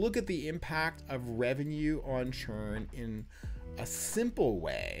 And let's look at the impact of revenue on churn in a simple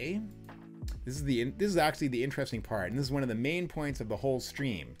way. This is actually the interesting part, and this is one of the main points of the whole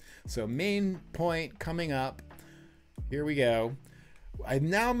stream. So main point coming up, here we go. I've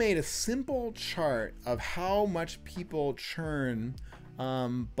now made a simple chart of how much people churn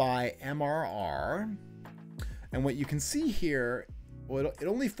by MRR. And what you can see here, well, it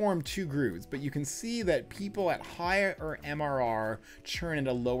only formed 2 groups, but you can see that people at higher MRR churn at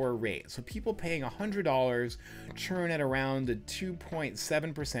a lower rate. So people paying $100 churn at around a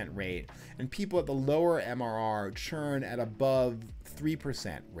 2.7% rate, and people at the lower MRR churn at above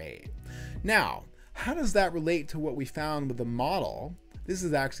 3% rate. Now, how does that relate to what we found with the model? This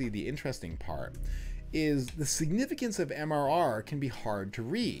is actually the interesting part, is the significance of MRR can be hard to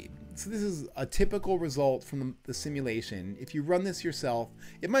read. So this is a typical result from the simulation. If you run this yourself,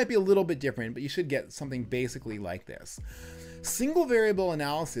 it might be a little bit different, but you should get something basically like this. Single variable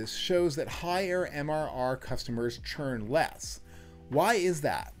analysis shows that higher MRR customers churn less. Why is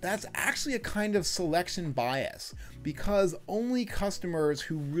that? That's actually a kind of selection bias, because only customers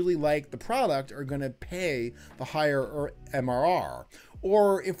who really like the product are going to pay the higher MRR.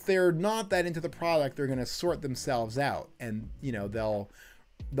 Or if they're not that into the product, they're going to sort themselves out, and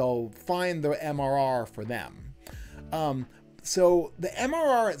they'll find the MRR for them. So the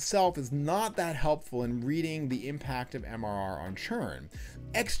MRR itself is not that helpful in reading the impact of MRR on churn.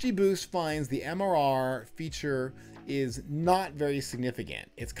 XGBoost finds the MRR feature is not very significant.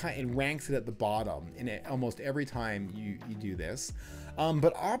 It ranks it at the bottom in almost every time you do this.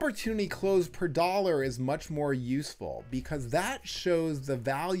 But opportunity close per dollar is much more useful, because that shows the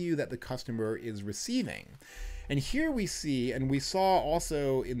value that the customer is receiving. And here we see, and we saw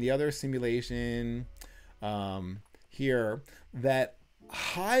also in the other simulation here, that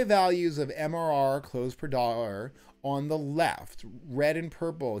high values of MRR close per dollar on the left, red and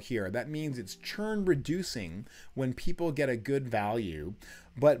purple here, that means it's churn reducing when people get a good value,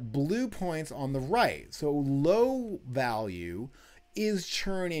 but blue points on the right, so low value is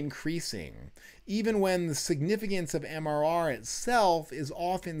churn increasing, even when the significance of MRR itself is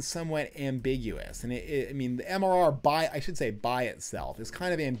often somewhat ambiguous. And I mean, the MRR by itself is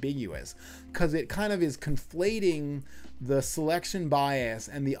kind of ambiguous, because it kind of is conflating the selection bias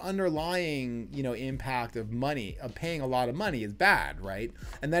and the underlying, impact of paying a lot of money is bad, right?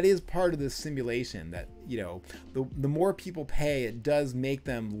 And that is part of the simulation, that, the more people pay, it does make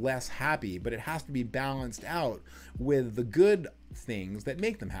them less happy, but it has to be balanced out with the good things that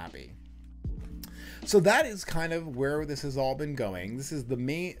make them happy. So that is kind of where this has all been going. This is the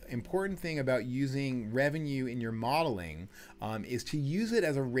main important thing about using revenue in your modeling, is to use it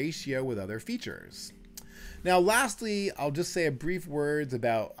as a ratio with other features. Now, lastly, I'll just say a brief words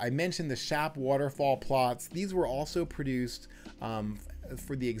about, I mentioned the SHAP waterfall plots. These were also produced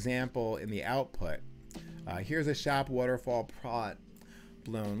for the example in the output. Here's a SHAP waterfall plot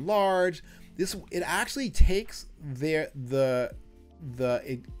blown large. It actually takes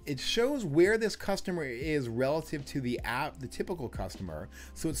it shows where this customer is relative to the typical customer.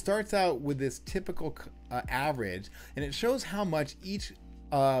 So it starts out with this typical average, and it shows how much each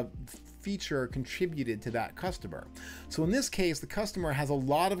feature contributed to that customer. So in this case, the customer has a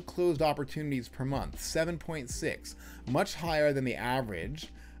lot of closed opportunities per month, 7.6, much higher than the average,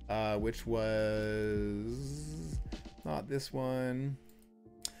 which was not this one.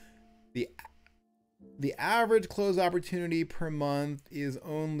 The average closed opportunity per month is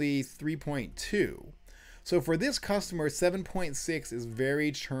only 3.2. So for this customer, 7.6 is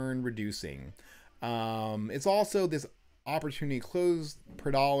very churn reducing. It's also this opportunity closed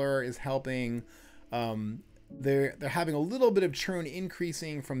per dollar is helping. They're having a little bit of churn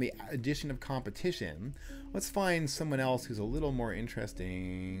increasing from the addition of competition. Let's find someone else who's a little more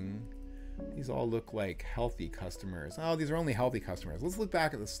interesting. These all look like healthy customers. Oh, these are only healthy customers. Let's look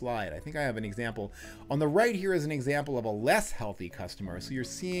back at the slide. I think I have an example. On the right here is an example of a less healthy customer. So you're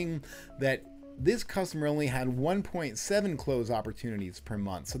seeing that this customer only had 1.7 close opportunities per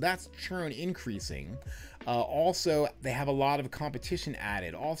month. So that's churn increasing. Also, they have a lot of competition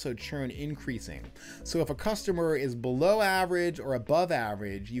added, also churn increasing. So if a customer is below average or above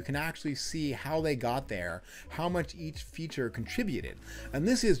average, you can actually see how they got there, how much each feature contributed. And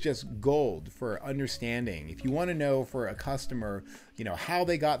this is just gold for understanding. If you want to know for a customer, how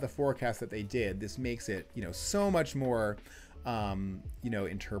they got the forecast that they did, this makes it, so much more,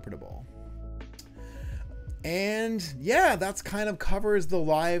 interpretable. And yeah, that's kind of covers the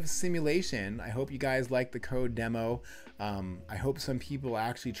live simulation. I hope you guys like the code demo. I hope some people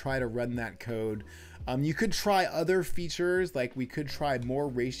actually try to run that code. You could try other features, like we could try more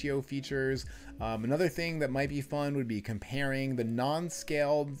ratio features. Another thing that might be fun would be comparing the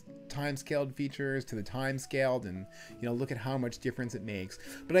non-scaled time-scaled features to the time-scaled, and look at how much difference it makes.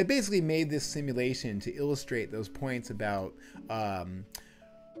 But I basically made this simulation to illustrate those points about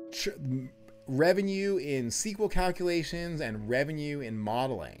revenue in SQL calculations and revenue in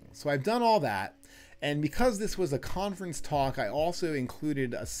modeling. So I've done all that, And because this was a conference talk, I also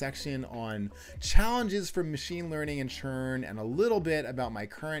included a section on challenges for machine learning and churn, and a little bit about my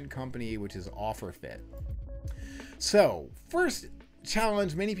current company, which is OfferFit. So first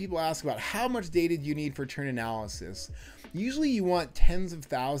challenge, many people ask about how much data do you need for churn analysis. Usually you want tens of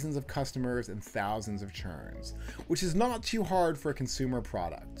thousands of customers and thousands of churns, which is not too hard for a consumer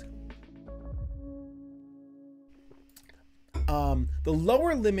product. The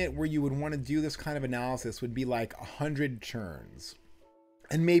lower limit where you would want to do this kind of analysis would be like 100 churns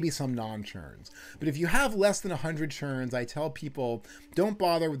and maybe some non-churns. But if you have less than 100 churns, I tell people don't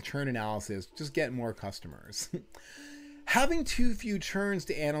bother with churn analysis, just get more customers. Having too few churns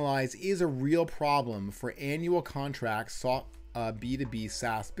to analyze is a real problem for annual contracts B2B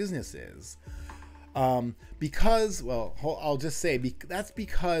SaaS businesses. Because, well, I'll just say that's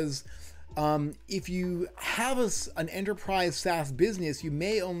because if you have an enterprise SaaS business, you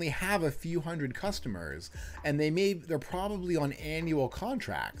may only have a few hundred customers, and they're probably on annual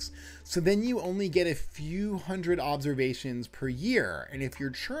contracts. So then you only get a few hundred observations per year. And if your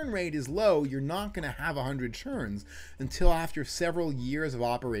churn rate is low, you're not going to have 100 churns until after several years of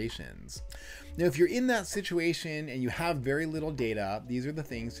operations. Now, if you're in that situation and you have very little data, these are the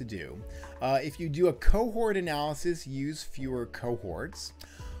things to do. If you do a cohort analysis, use fewer cohorts.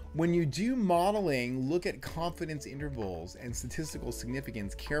 When you do modeling, look at confidence intervals and statistical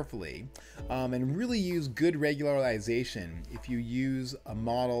significance carefully, and really use good regularization if you use a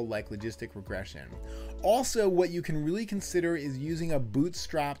model like logistic regression. Also, what you can really consider is using a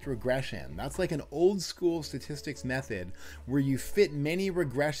bootstrapped regression. That's like an old school statistics method where you fit many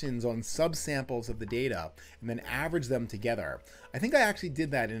regressions on subsamples of the data and then average them together. I think I actually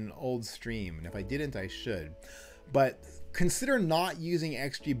did that in an old stream, and if I didn't, I should. But consider not using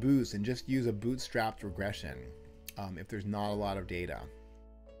XGBoost and just use a bootstrapped regression if there's not a lot of data.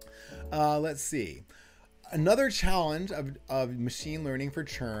 Let's see. Another challenge of machine learning for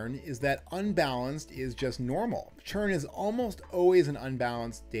churn is that unbalanced is just normal. Churn is almost always an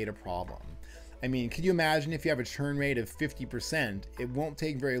unbalanced data problem. I mean, could you imagine if you have a churn rate of 50%, it won't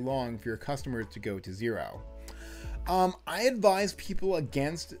take very long for your customers to go to 0. I advise people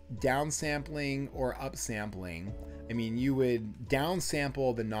against downsampling or upsampling. I mean, you would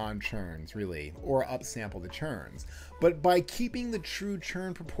downsample the non-churns, really, or upsample the churns. But by keeping the true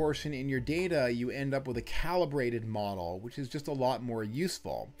churn proportion in your data, you end up with a calibrated model, which is just a lot more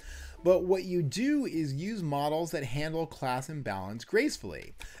useful. But what you do is use models that handle class imbalance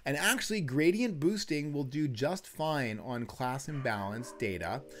gracefully. And actually, gradient boosting will do just fine on class imbalance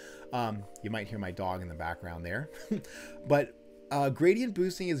data. You might hear my dog in the background there. But gradient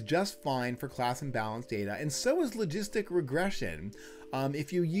boosting is just fine for class imbalance data, and so is logistic regression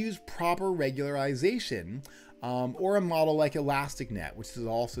if you use proper regularization, or a model like ElasticNet, which is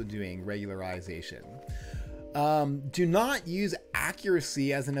also doing regularization. Do not use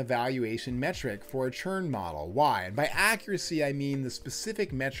accuracy as an evaluation metric for a churn model. Why? And by accuracy, I mean the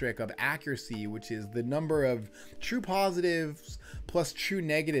specific metric of accuracy, which is the number of true positives plus true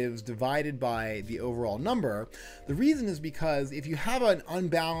negatives divided by the overall number. The reason is because if you have an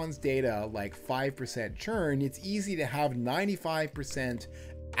unbalanced data like 5% churn, it's easy to have 95%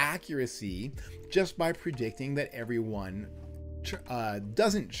 accuracy just by predicting that everyone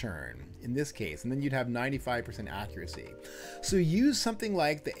doesn't churn in this case, and then you'd have 95% accuracy. So use something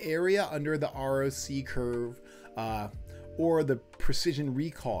like the area under the ROC curve or the precision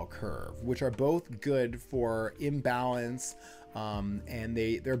recall curve, which are both good for imbalance, and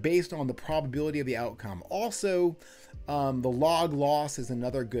they're based on the probability of the outcome. Also, the log loss is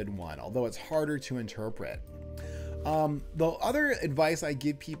another good one, although it's harder to interpret. The other advice I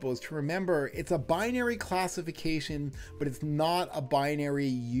give people is to remember it's a binary classification, but it's not a binary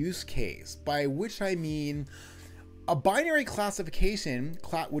use case, by which I mean a binary classification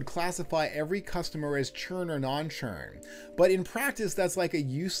would classify every customer as churn or non-churn, but in practice that's like a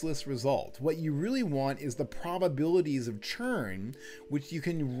useless result. What you really want is the probabilities of churn, which you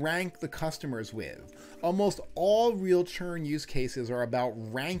can rank the customers with. Almost all real churn use cases are about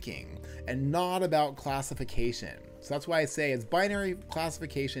ranking and not about classification. So that's why I say it's binary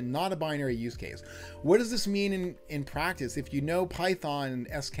classification, not a binary use case. What does this mean in practice? If you know Python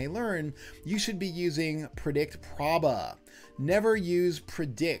and sklearn, you should be using predict proba. Never use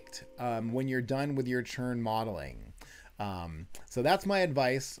predict when you're done with your churn modeling. So that's my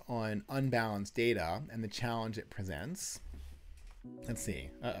advice on unbalanced data and the challenge it presents. Let's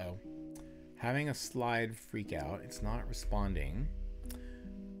see. Having a slide freak out. It's not responding,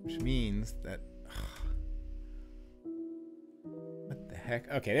 which means that... What the heck?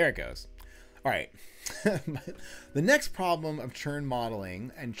 Okay, there it goes. All right. The next problem of churn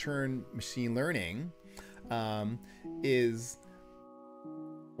modeling and churn machine learning is,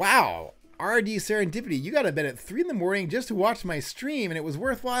 wow, RD Serendipity, you got to bed at 3 in the morning just to watch my stream and it was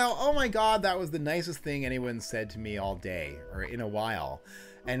worthwhile. Oh my God, that was the nicest thing anyone said to me all day or in a while.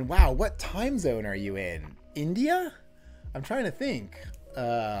 And wow, what time zone are you in? India? I'm trying to think.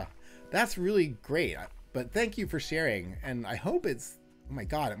 That's really great. But thank you for sharing. And I hope it's, oh my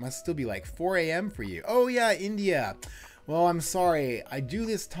God, it must still be like 4 a.m. for you. Oh yeah, India. Well, I'm sorry. I do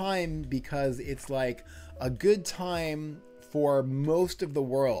this time because it's like a good time for most of the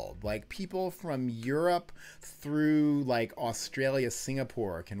world. Like people from Europe through like Australia,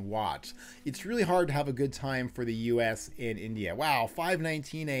 Singapore can watch. It's really hard to have a good time for the US and India. Wow,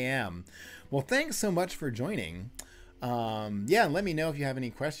 5:19 a.m. Well, thanks so much for joining. Yeah, let me know if you have any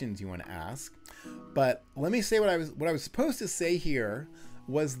questions you want to ask. But let me say what I was supposed to say here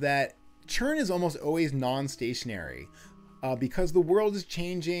was that churn is almost always non-stationary. Because the world is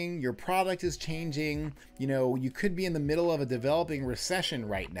changing, your product is changing, you know, you could be in the middle of a developing recession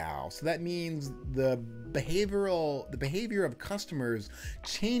right now. So that means the behavior of customers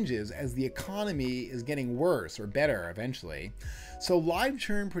changes as the economy is getting worse or better eventually. So live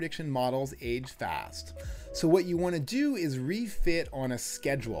churn prediction models age fast. So what you want to do is refit on a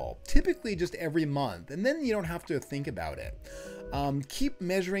schedule, typically just every month, and then you don't have to think about it. Keep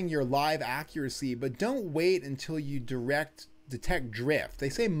measuring your live accuracy, but don't wait until you detect drift. They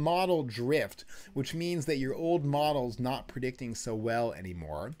say model drift, which means that your old model's not predicting so well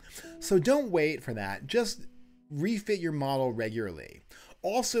anymore. So don't wait for that. Just refit your model regularly.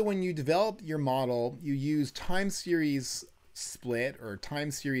 Also, when you develop your model, you use time series split or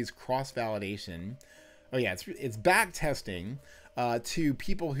time series cross-validation. Oh yeah, it's back testing to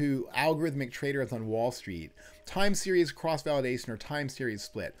people who algorithmic traders on Wall Street, time series cross-validation or time series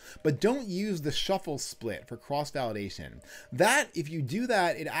split. But don't use the shuffle split for cross-validation. That, if you do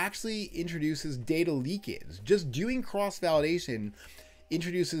that, it actually introduces data leakage. Just doing cross-validation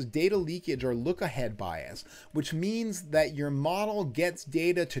introduces data leakage or look-ahead bias, which means that your model gets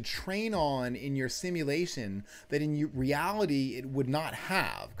data to train on in your simulation that in reality it would not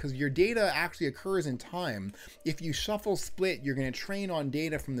have, because your data actually occurs in time. If you shuffle split, you're going to train on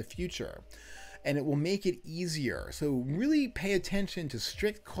data from the future, and it will make it easier. So really pay attention to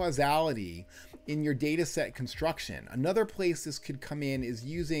strict causality in your data set construction. Another place this could come in is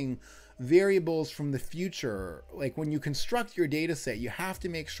using variables from the future. Like when you construct your data set, you have to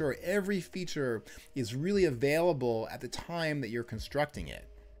make sure every feature is really available at the time that you're constructing it.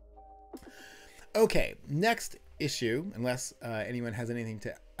 Okay, next issue, unless anyone has anything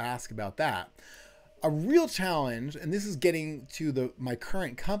to ask about that. A real challenge, and this is getting to my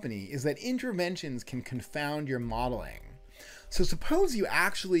current company, is that interventions can confound your modeling. So suppose you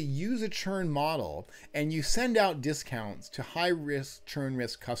actually use a churn model and you send out discounts to high-risk churn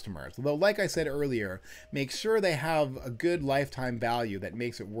risk customers. Although, like I said earlier, make sure they have a good lifetime value that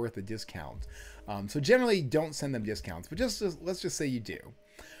makes it worth a discount. So generally, don't send them discounts, but let's just say you do.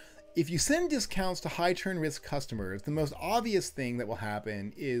 If you send discounts to high churn risk customers, the most obvious thing that will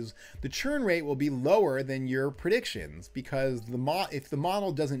happen is the churn rate will be lower than your predictions, because if the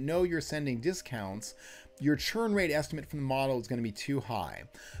model doesn't know you're sending discounts, your churn rate estimate from the model is going to be too high.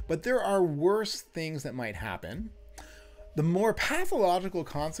 But there are worse things that might happen. The more pathological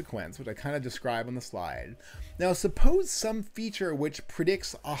consequence, which I kind of describe on the slide. Now, suppose some feature which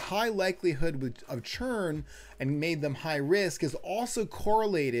predicts a high likelihood of churn and made them high risk is also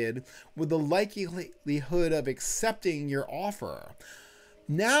correlated with the likelihood of accepting your offer.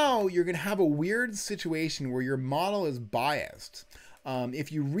 Now you're going to have a weird situation where your model is biased.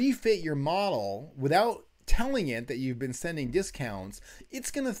 If you refit your model without telling it that you've been sending discounts,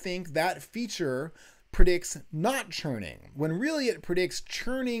 it's going to think that feature predicts not churning, when really it predicts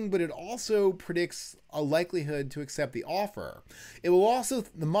churning, but it also predicts a likelihood to accept the offer.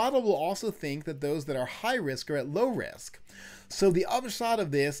 The model will also think that those that are high risk are at low risk. So the upshot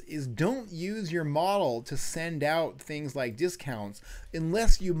of this is don't use your model to send out things like discounts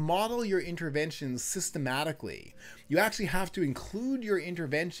unless you model your interventions systematically. You actually have to include your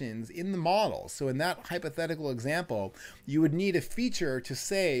interventions in the model. So in that hypothetical example, you would need a feature to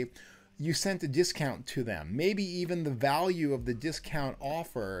say, you sent a discount to them, maybe even the value of the discount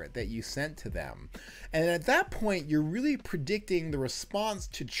offer that you sent to them. And at that point, you're really predicting the response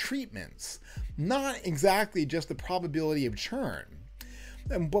to treatments, not exactly just the probability of churn.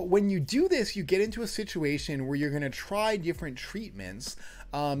 But when you do this, you get into a situation where you're going to try different treatments.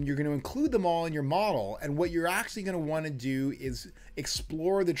 You're going to include them all in your model. And what you're actually going to want to do is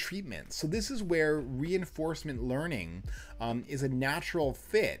explore the treatment. So this is where reinforcement learning is a natural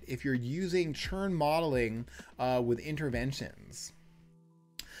fit if you're using churn modeling with interventions.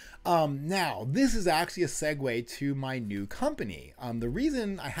 Now, this is actually a segue to my new company. The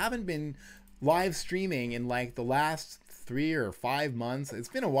reason I haven't been live streaming in like the last 3 or 5 months, it's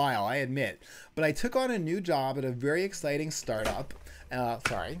been a while, I admit, but I took on a new job at a very exciting startup.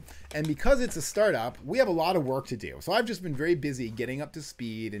 And because it's a startup, we have a lot of work to do. So I've just been very busy getting up to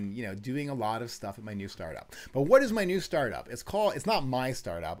speed and, you know, doing a lot of stuff at my new startup. But what is my new startup? It's not my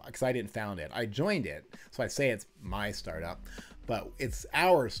startup because I didn't found it. I joined it, so I say it's my startup. But it's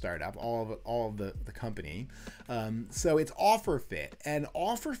our startup, all of the company. So it's OfferFit, and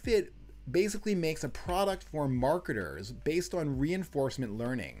OfferFit basically makes a product for marketers based on reinforcement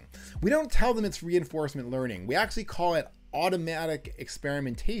learning. We don't tell them it's reinforcement learning. We actually call it automatic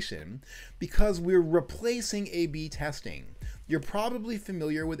experimentation because we're replacing A/B testing. You're probably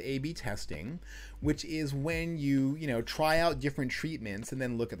familiar with A/B testing, which is when you try out different treatments and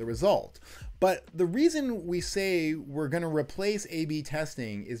then look at the result. But the reason we say we're going to replace A/B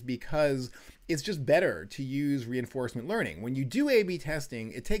testing is because it's just better to use reinforcement learning. When you do A/B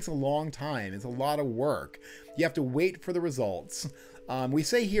testing, it takes a long time. It's a lot of work. You have to wait for the results. We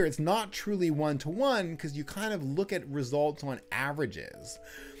say here it's not truly one-to-one because you kind of look at results on averages.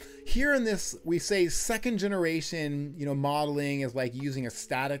 Here in this, we say second generation, modeling is like using a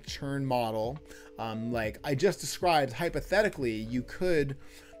static churn model. Like I just described, hypothetically, you could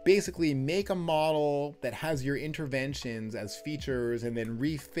basically make a model that has your interventions as features and then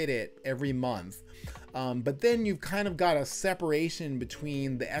refit it every month. But then you've kind of got a separation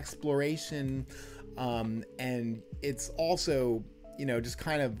between the exploration and it's also just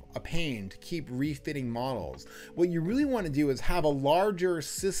kind of a pain to keep refitting models. What you really want to do is have a larger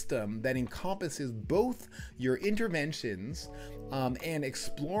system that encompasses both your interventions and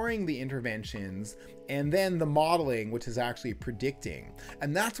exploring the interventions, and then the modeling, which is actually predicting.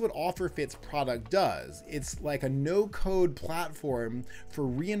 And that's what OfferFit's product does. It's like a no-code platform for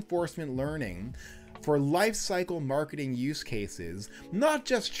reinforcement learning for life cycle marketing use cases, not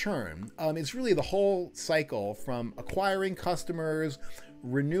just churn. It's really the whole cycle from acquiring customers,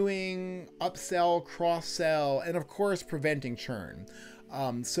 renewing, upsell, cross-sell, and of course, preventing churn.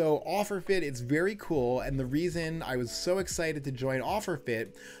 So OfferFit, it's very cool, and the reason I was so excited to join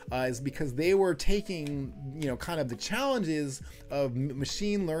OfferFit is because they were taking, kind of the challenges of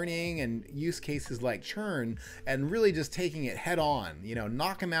machine learning and use cases like churn, and really just taking it head on,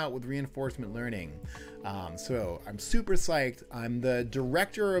 knock them out with reinforcement learning. So I'm super psyched. I'm the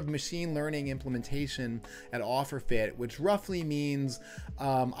director of machine learning implementation at OfferFit, which roughly means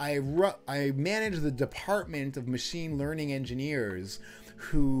I manage the department of machine learning engineers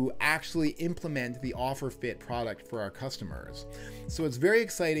who actually implement the OfferFit product for our customers. So it's very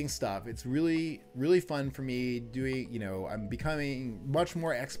exciting stuff. It's really, really fun for me doing, I'm becoming much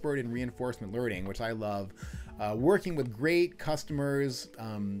more expert in reinforcement learning, which I love. Working with great customers.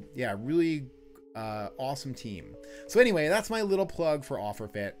 Really awesome team. So anyway, that's my little plug for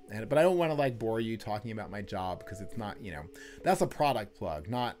OfferFit, but I don't want to bore you talking about my job because it's not, that's a product plug,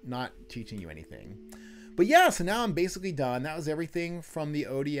 not teaching you anything. But yeah, so now I'm basically done. That was everything from the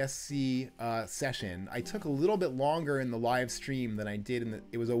ODSC session. I took a little bit longer in the live stream than I did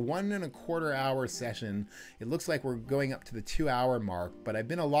it was a 1.25 hour session. It looks like we're going up to the 2-hour mark, but I've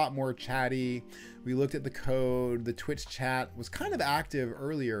been a lot more chatty. We looked at the code. The Twitch chat was kind of active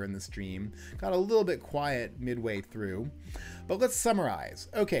earlier in the stream. Got a little bit quiet midway through. But let's summarize.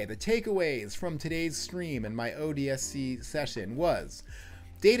 Okay, the takeaways from today's stream and my ODSC session was: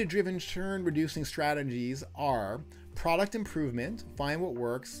 data-driven churn reducing strategies are product improvement, find what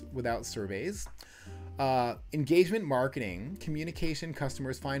works without surveys, engagement marketing, communication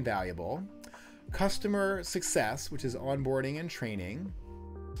customers find valuable, customer success, which is onboarding and training,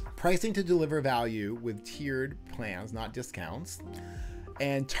 pricing to deliver value with tiered plans, not discounts,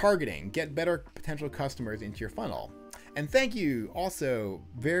 and targeting, get better potential customers into your funnel. And thank you also,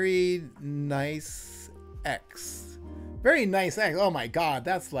 very nice X. Very nice. Oh my God,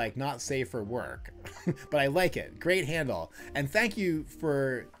 that's like not safe for work, but I like it. Great handle. And thank you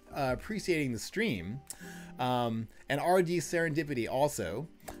for appreciating the stream. And RD Serendipity also,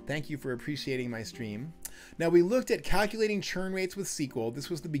 thank you for appreciating my stream. Now we looked at calculating churn rates with SQL. This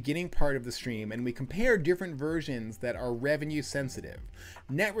was the beginning part of the stream, and we compared different versions that are revenue sensitive.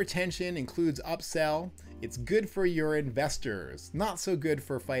 Net retention includes upsell. It's good for your investors, not so good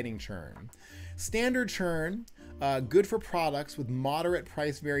for fighting churn. Standard churn good for products with moderate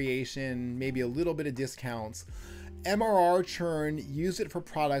price variation, maybe a little bit of discounts. MRR churn, use it for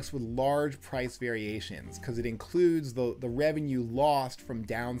products with large price variations because it includes the revenue lost from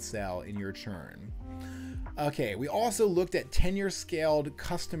downsell in your churn. Okay, we also looked at tenure scaled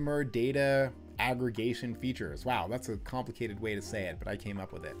customer data aggregation features. Wow, that's a complicated way to say it, but I came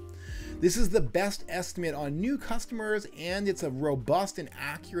up with it. This is the best estimate on new customers, and it's a robust and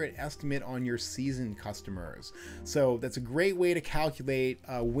accurate estimate on your seasoned customers. So that's a great way to calculate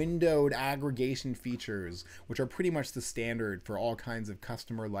windowed aggregation features, which are pretty much the standard for all kinds of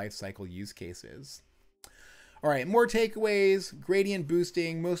customer lifecycle use cases. All right, more takeaways, gradient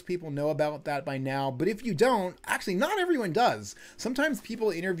boosting. Most people know about that by now, but if you don't, actually not everyone does. Sometimes people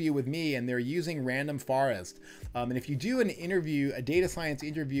interview with me and they're using random forest. And if you do an interview, a data science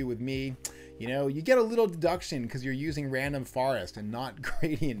interview with me, you know, you get a little deduction because you're using random forest and not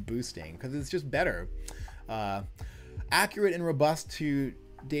gradient boosting because it's just better. Accurate and robust to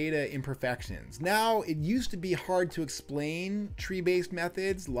data imperfections. Now, it used to be hard to explain tree-based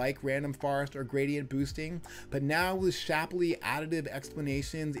methods like random forest or gradient boosting, but now with Shapley additive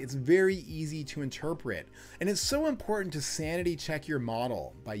explanations, it's very easy to interpret. And it's so important to sanity check your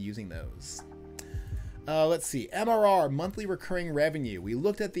model by using those. Let's see, MRR, monthly recurring revenue. We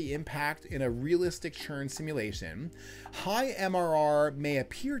looked at the impact in a realistic churn simulation. High MRR may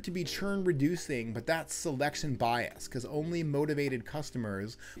appear to be churn reducing, but that's selection bias because only motivated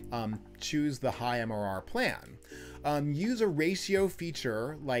customers choose the high MRR plan. Use a ratio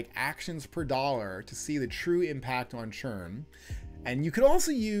feature like actions per dollar to see the true impact on churn. And you could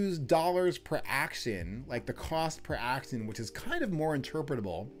also use dollars per action, like the cost per action, which is kind of more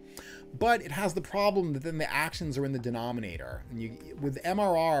interpretable. But it has the problem that then the actions are in the denominator. And with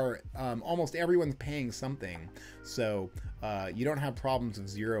MRR, almost everyone's paying something. So you don't have problems of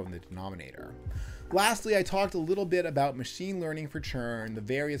zero in the denominator. Lastly, I talked a little bit about machine learning for churn, the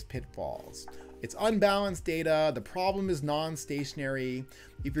various pitfalls. It's unbalanced data. The problem is non-stationary.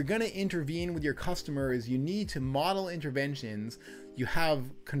 If you're going to intervene with your customers, you need to model interventions. You have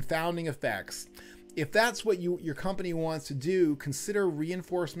confounding effects. If that's what your company wants to do, consider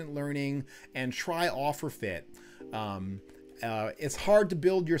reinforcement learning and try offer fit. It's hard to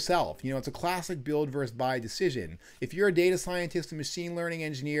build yourself. You know, it's a classic build versus buy decision. If you're a data scientist and machine learning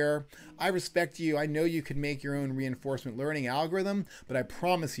engineer, I respect you. I know you could make your own reinforcement learning algorithm, but I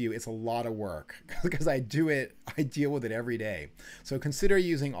promise you it's a lot of work because I deal with it every day. So consider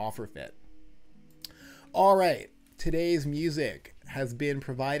using offer fit. All right, today's music has been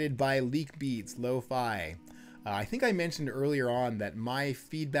provided by Leak Beats Lo-Fi. I think I mentioned earlier on that my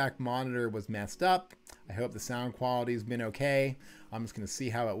feedback monitor was messed up. I hope the sound quality has been okay. I'm just going to see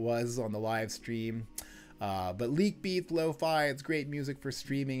how it was on the live stream. But Leak Beats Lo-Fi, it's great music for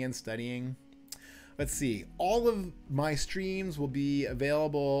streaming and studying. Let's see, all of my streams will be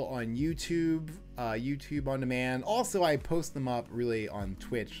available on YouTube, YouTube on demand. Also, I post them up really on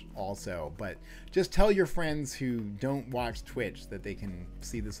Twitch also, but just tell your friends who don't watch Twitch that they can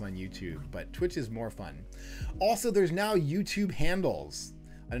see this on YouTube, but Twitch is more fun. Also, there's now YouTube handles.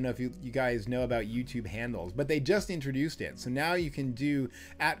 I don't know if you guys know about YouTube handles, but they just introduced it. So now you can do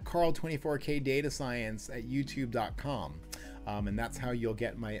 @Carl24K Data Science at youtube.com. And that's how you'll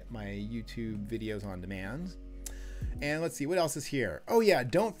get my YouTube videos on demand. And let's see, what else is here? Oh yeah,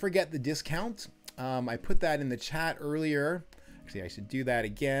 don't forget the discount. I put that in the chat earlier. Actually, I should do that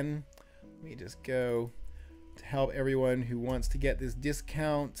again. Let me just go to help everyone who wants to get this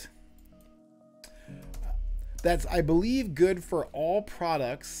discount. That's, I believe, good for all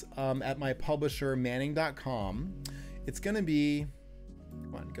products at my publisher, Manning.com. It's going to be,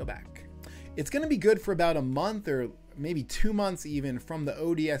 come on, go back. It's going to be good for about a month or maybe 2 months even from the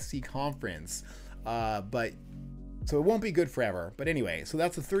ODSC conference. So it won't be good forever. But anyway, so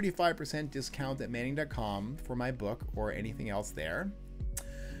that's a 35% discount at Manning.com for my book or anything else there.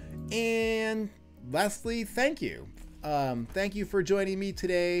 And lastly, thank you. Thank you for joining me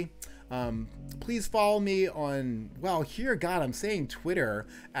today. Please follow me on, well, here, God, I'm saying Twitter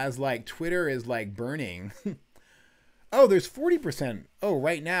as like Twitter is like burning. Oh, there's 40%. Oh,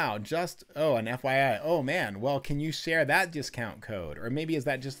 right now, just, oh, an FYI. Oh man, well, can you share that discount code? Or maybe is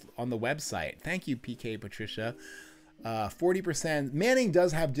that just on the website? Thank you, PK Patricia. 40%. Manning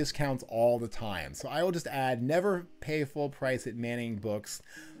does have discounts all the time. So I will just add, never pay full price at Manning Books.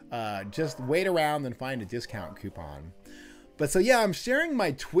 Just wait around and find a discount coupon. But so yeah, I'm sharing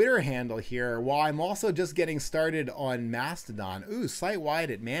my Twitter handle here while I'm also just getting started on Mastodon. Ooh, site-wide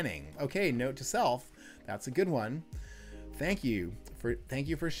at Manning. Okay, note to self. That's a good one. Thank you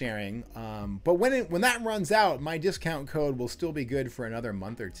for sharing. But when that runs out, my discount code will still be good for another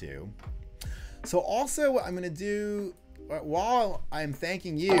month or two. So also what I'm going to do while I'm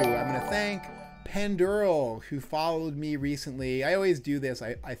thanking you, I'm going to thank Pendural, who followed me recently. I always do this.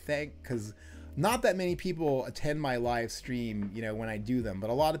 I thank, because not that many people attend my live stream, you know, when I do them, but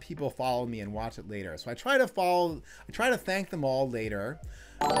a lot of people follow me and watch it later. So I try to thank them all later.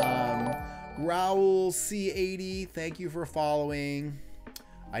 Raoul C80, thank you for following.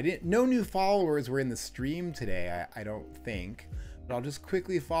 No new followers were in the stream today, I don't think, but I'll just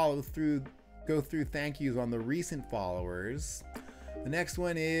quickly go through thank yous on the recent followers. The next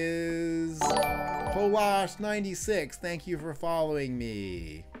one is Polash96, thank you for following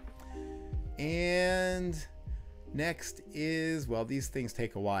me. And next is, well, these things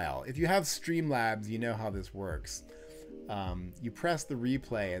take a while. If you have Streamlabs, you know how this works. You press the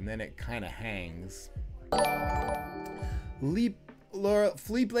replay and then it kind of hangs. Felipe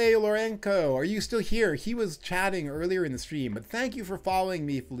Lorenco, are you still here? He was chatting earlier in the stream, but thank you for following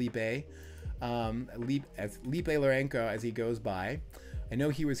me, Felipe. Felipe Lorenco, as he goes by. I know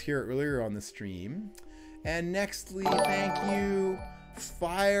he was here earlier on the stream. And nextly, thank you,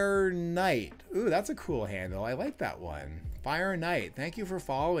 Fire Knight. Ooh, that's a cool handle. I like that one. Fire Knight, thank you for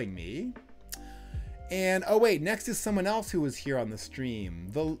following me. And oh wait, next is someone else who was here on the stream.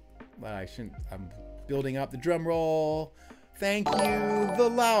 I'm building up the drum roll. Thank you, The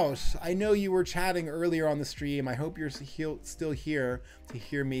Lausch. I know you were chatting earlier on the stream. I hope you're still here to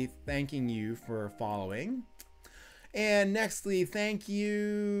hear me thanking you for following. And nextly, thank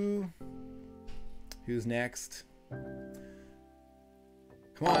you. Who's next?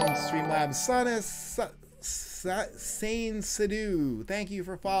 Come on, Streamlabs. Sane Sadu. Thank you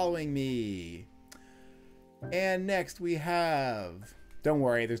for following me. And next we have, don't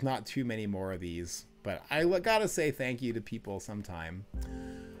worry, there's not too many more of these, but I gotta say thank you to people sometime.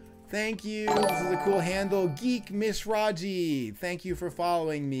 Thank you. This is a cool handle. Geek Mishraji. Thank you for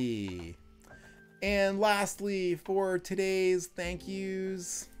following me. And lastly, for today's thank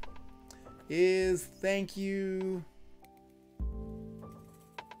yous is thank you,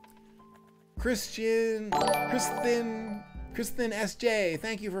 Kristen SJ,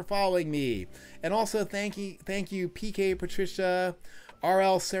 thank you for following me. And also thank you PK Patricia,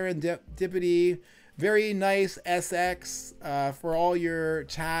 RL Serendipity, very nice SX for all your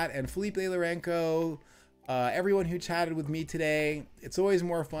chat, and Felipe Lorenco, everyone who chatted with me today. It's always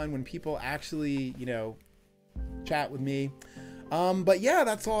more fun when people actually, you know, chat with me. But yeah,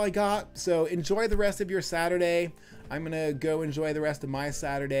 that's all I got. So enjoy the rest of your Saturday. I'm gonna go enjoy the rest of my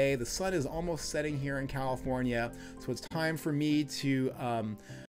Saturday. The sun is almost setting here in California, so it's time for me to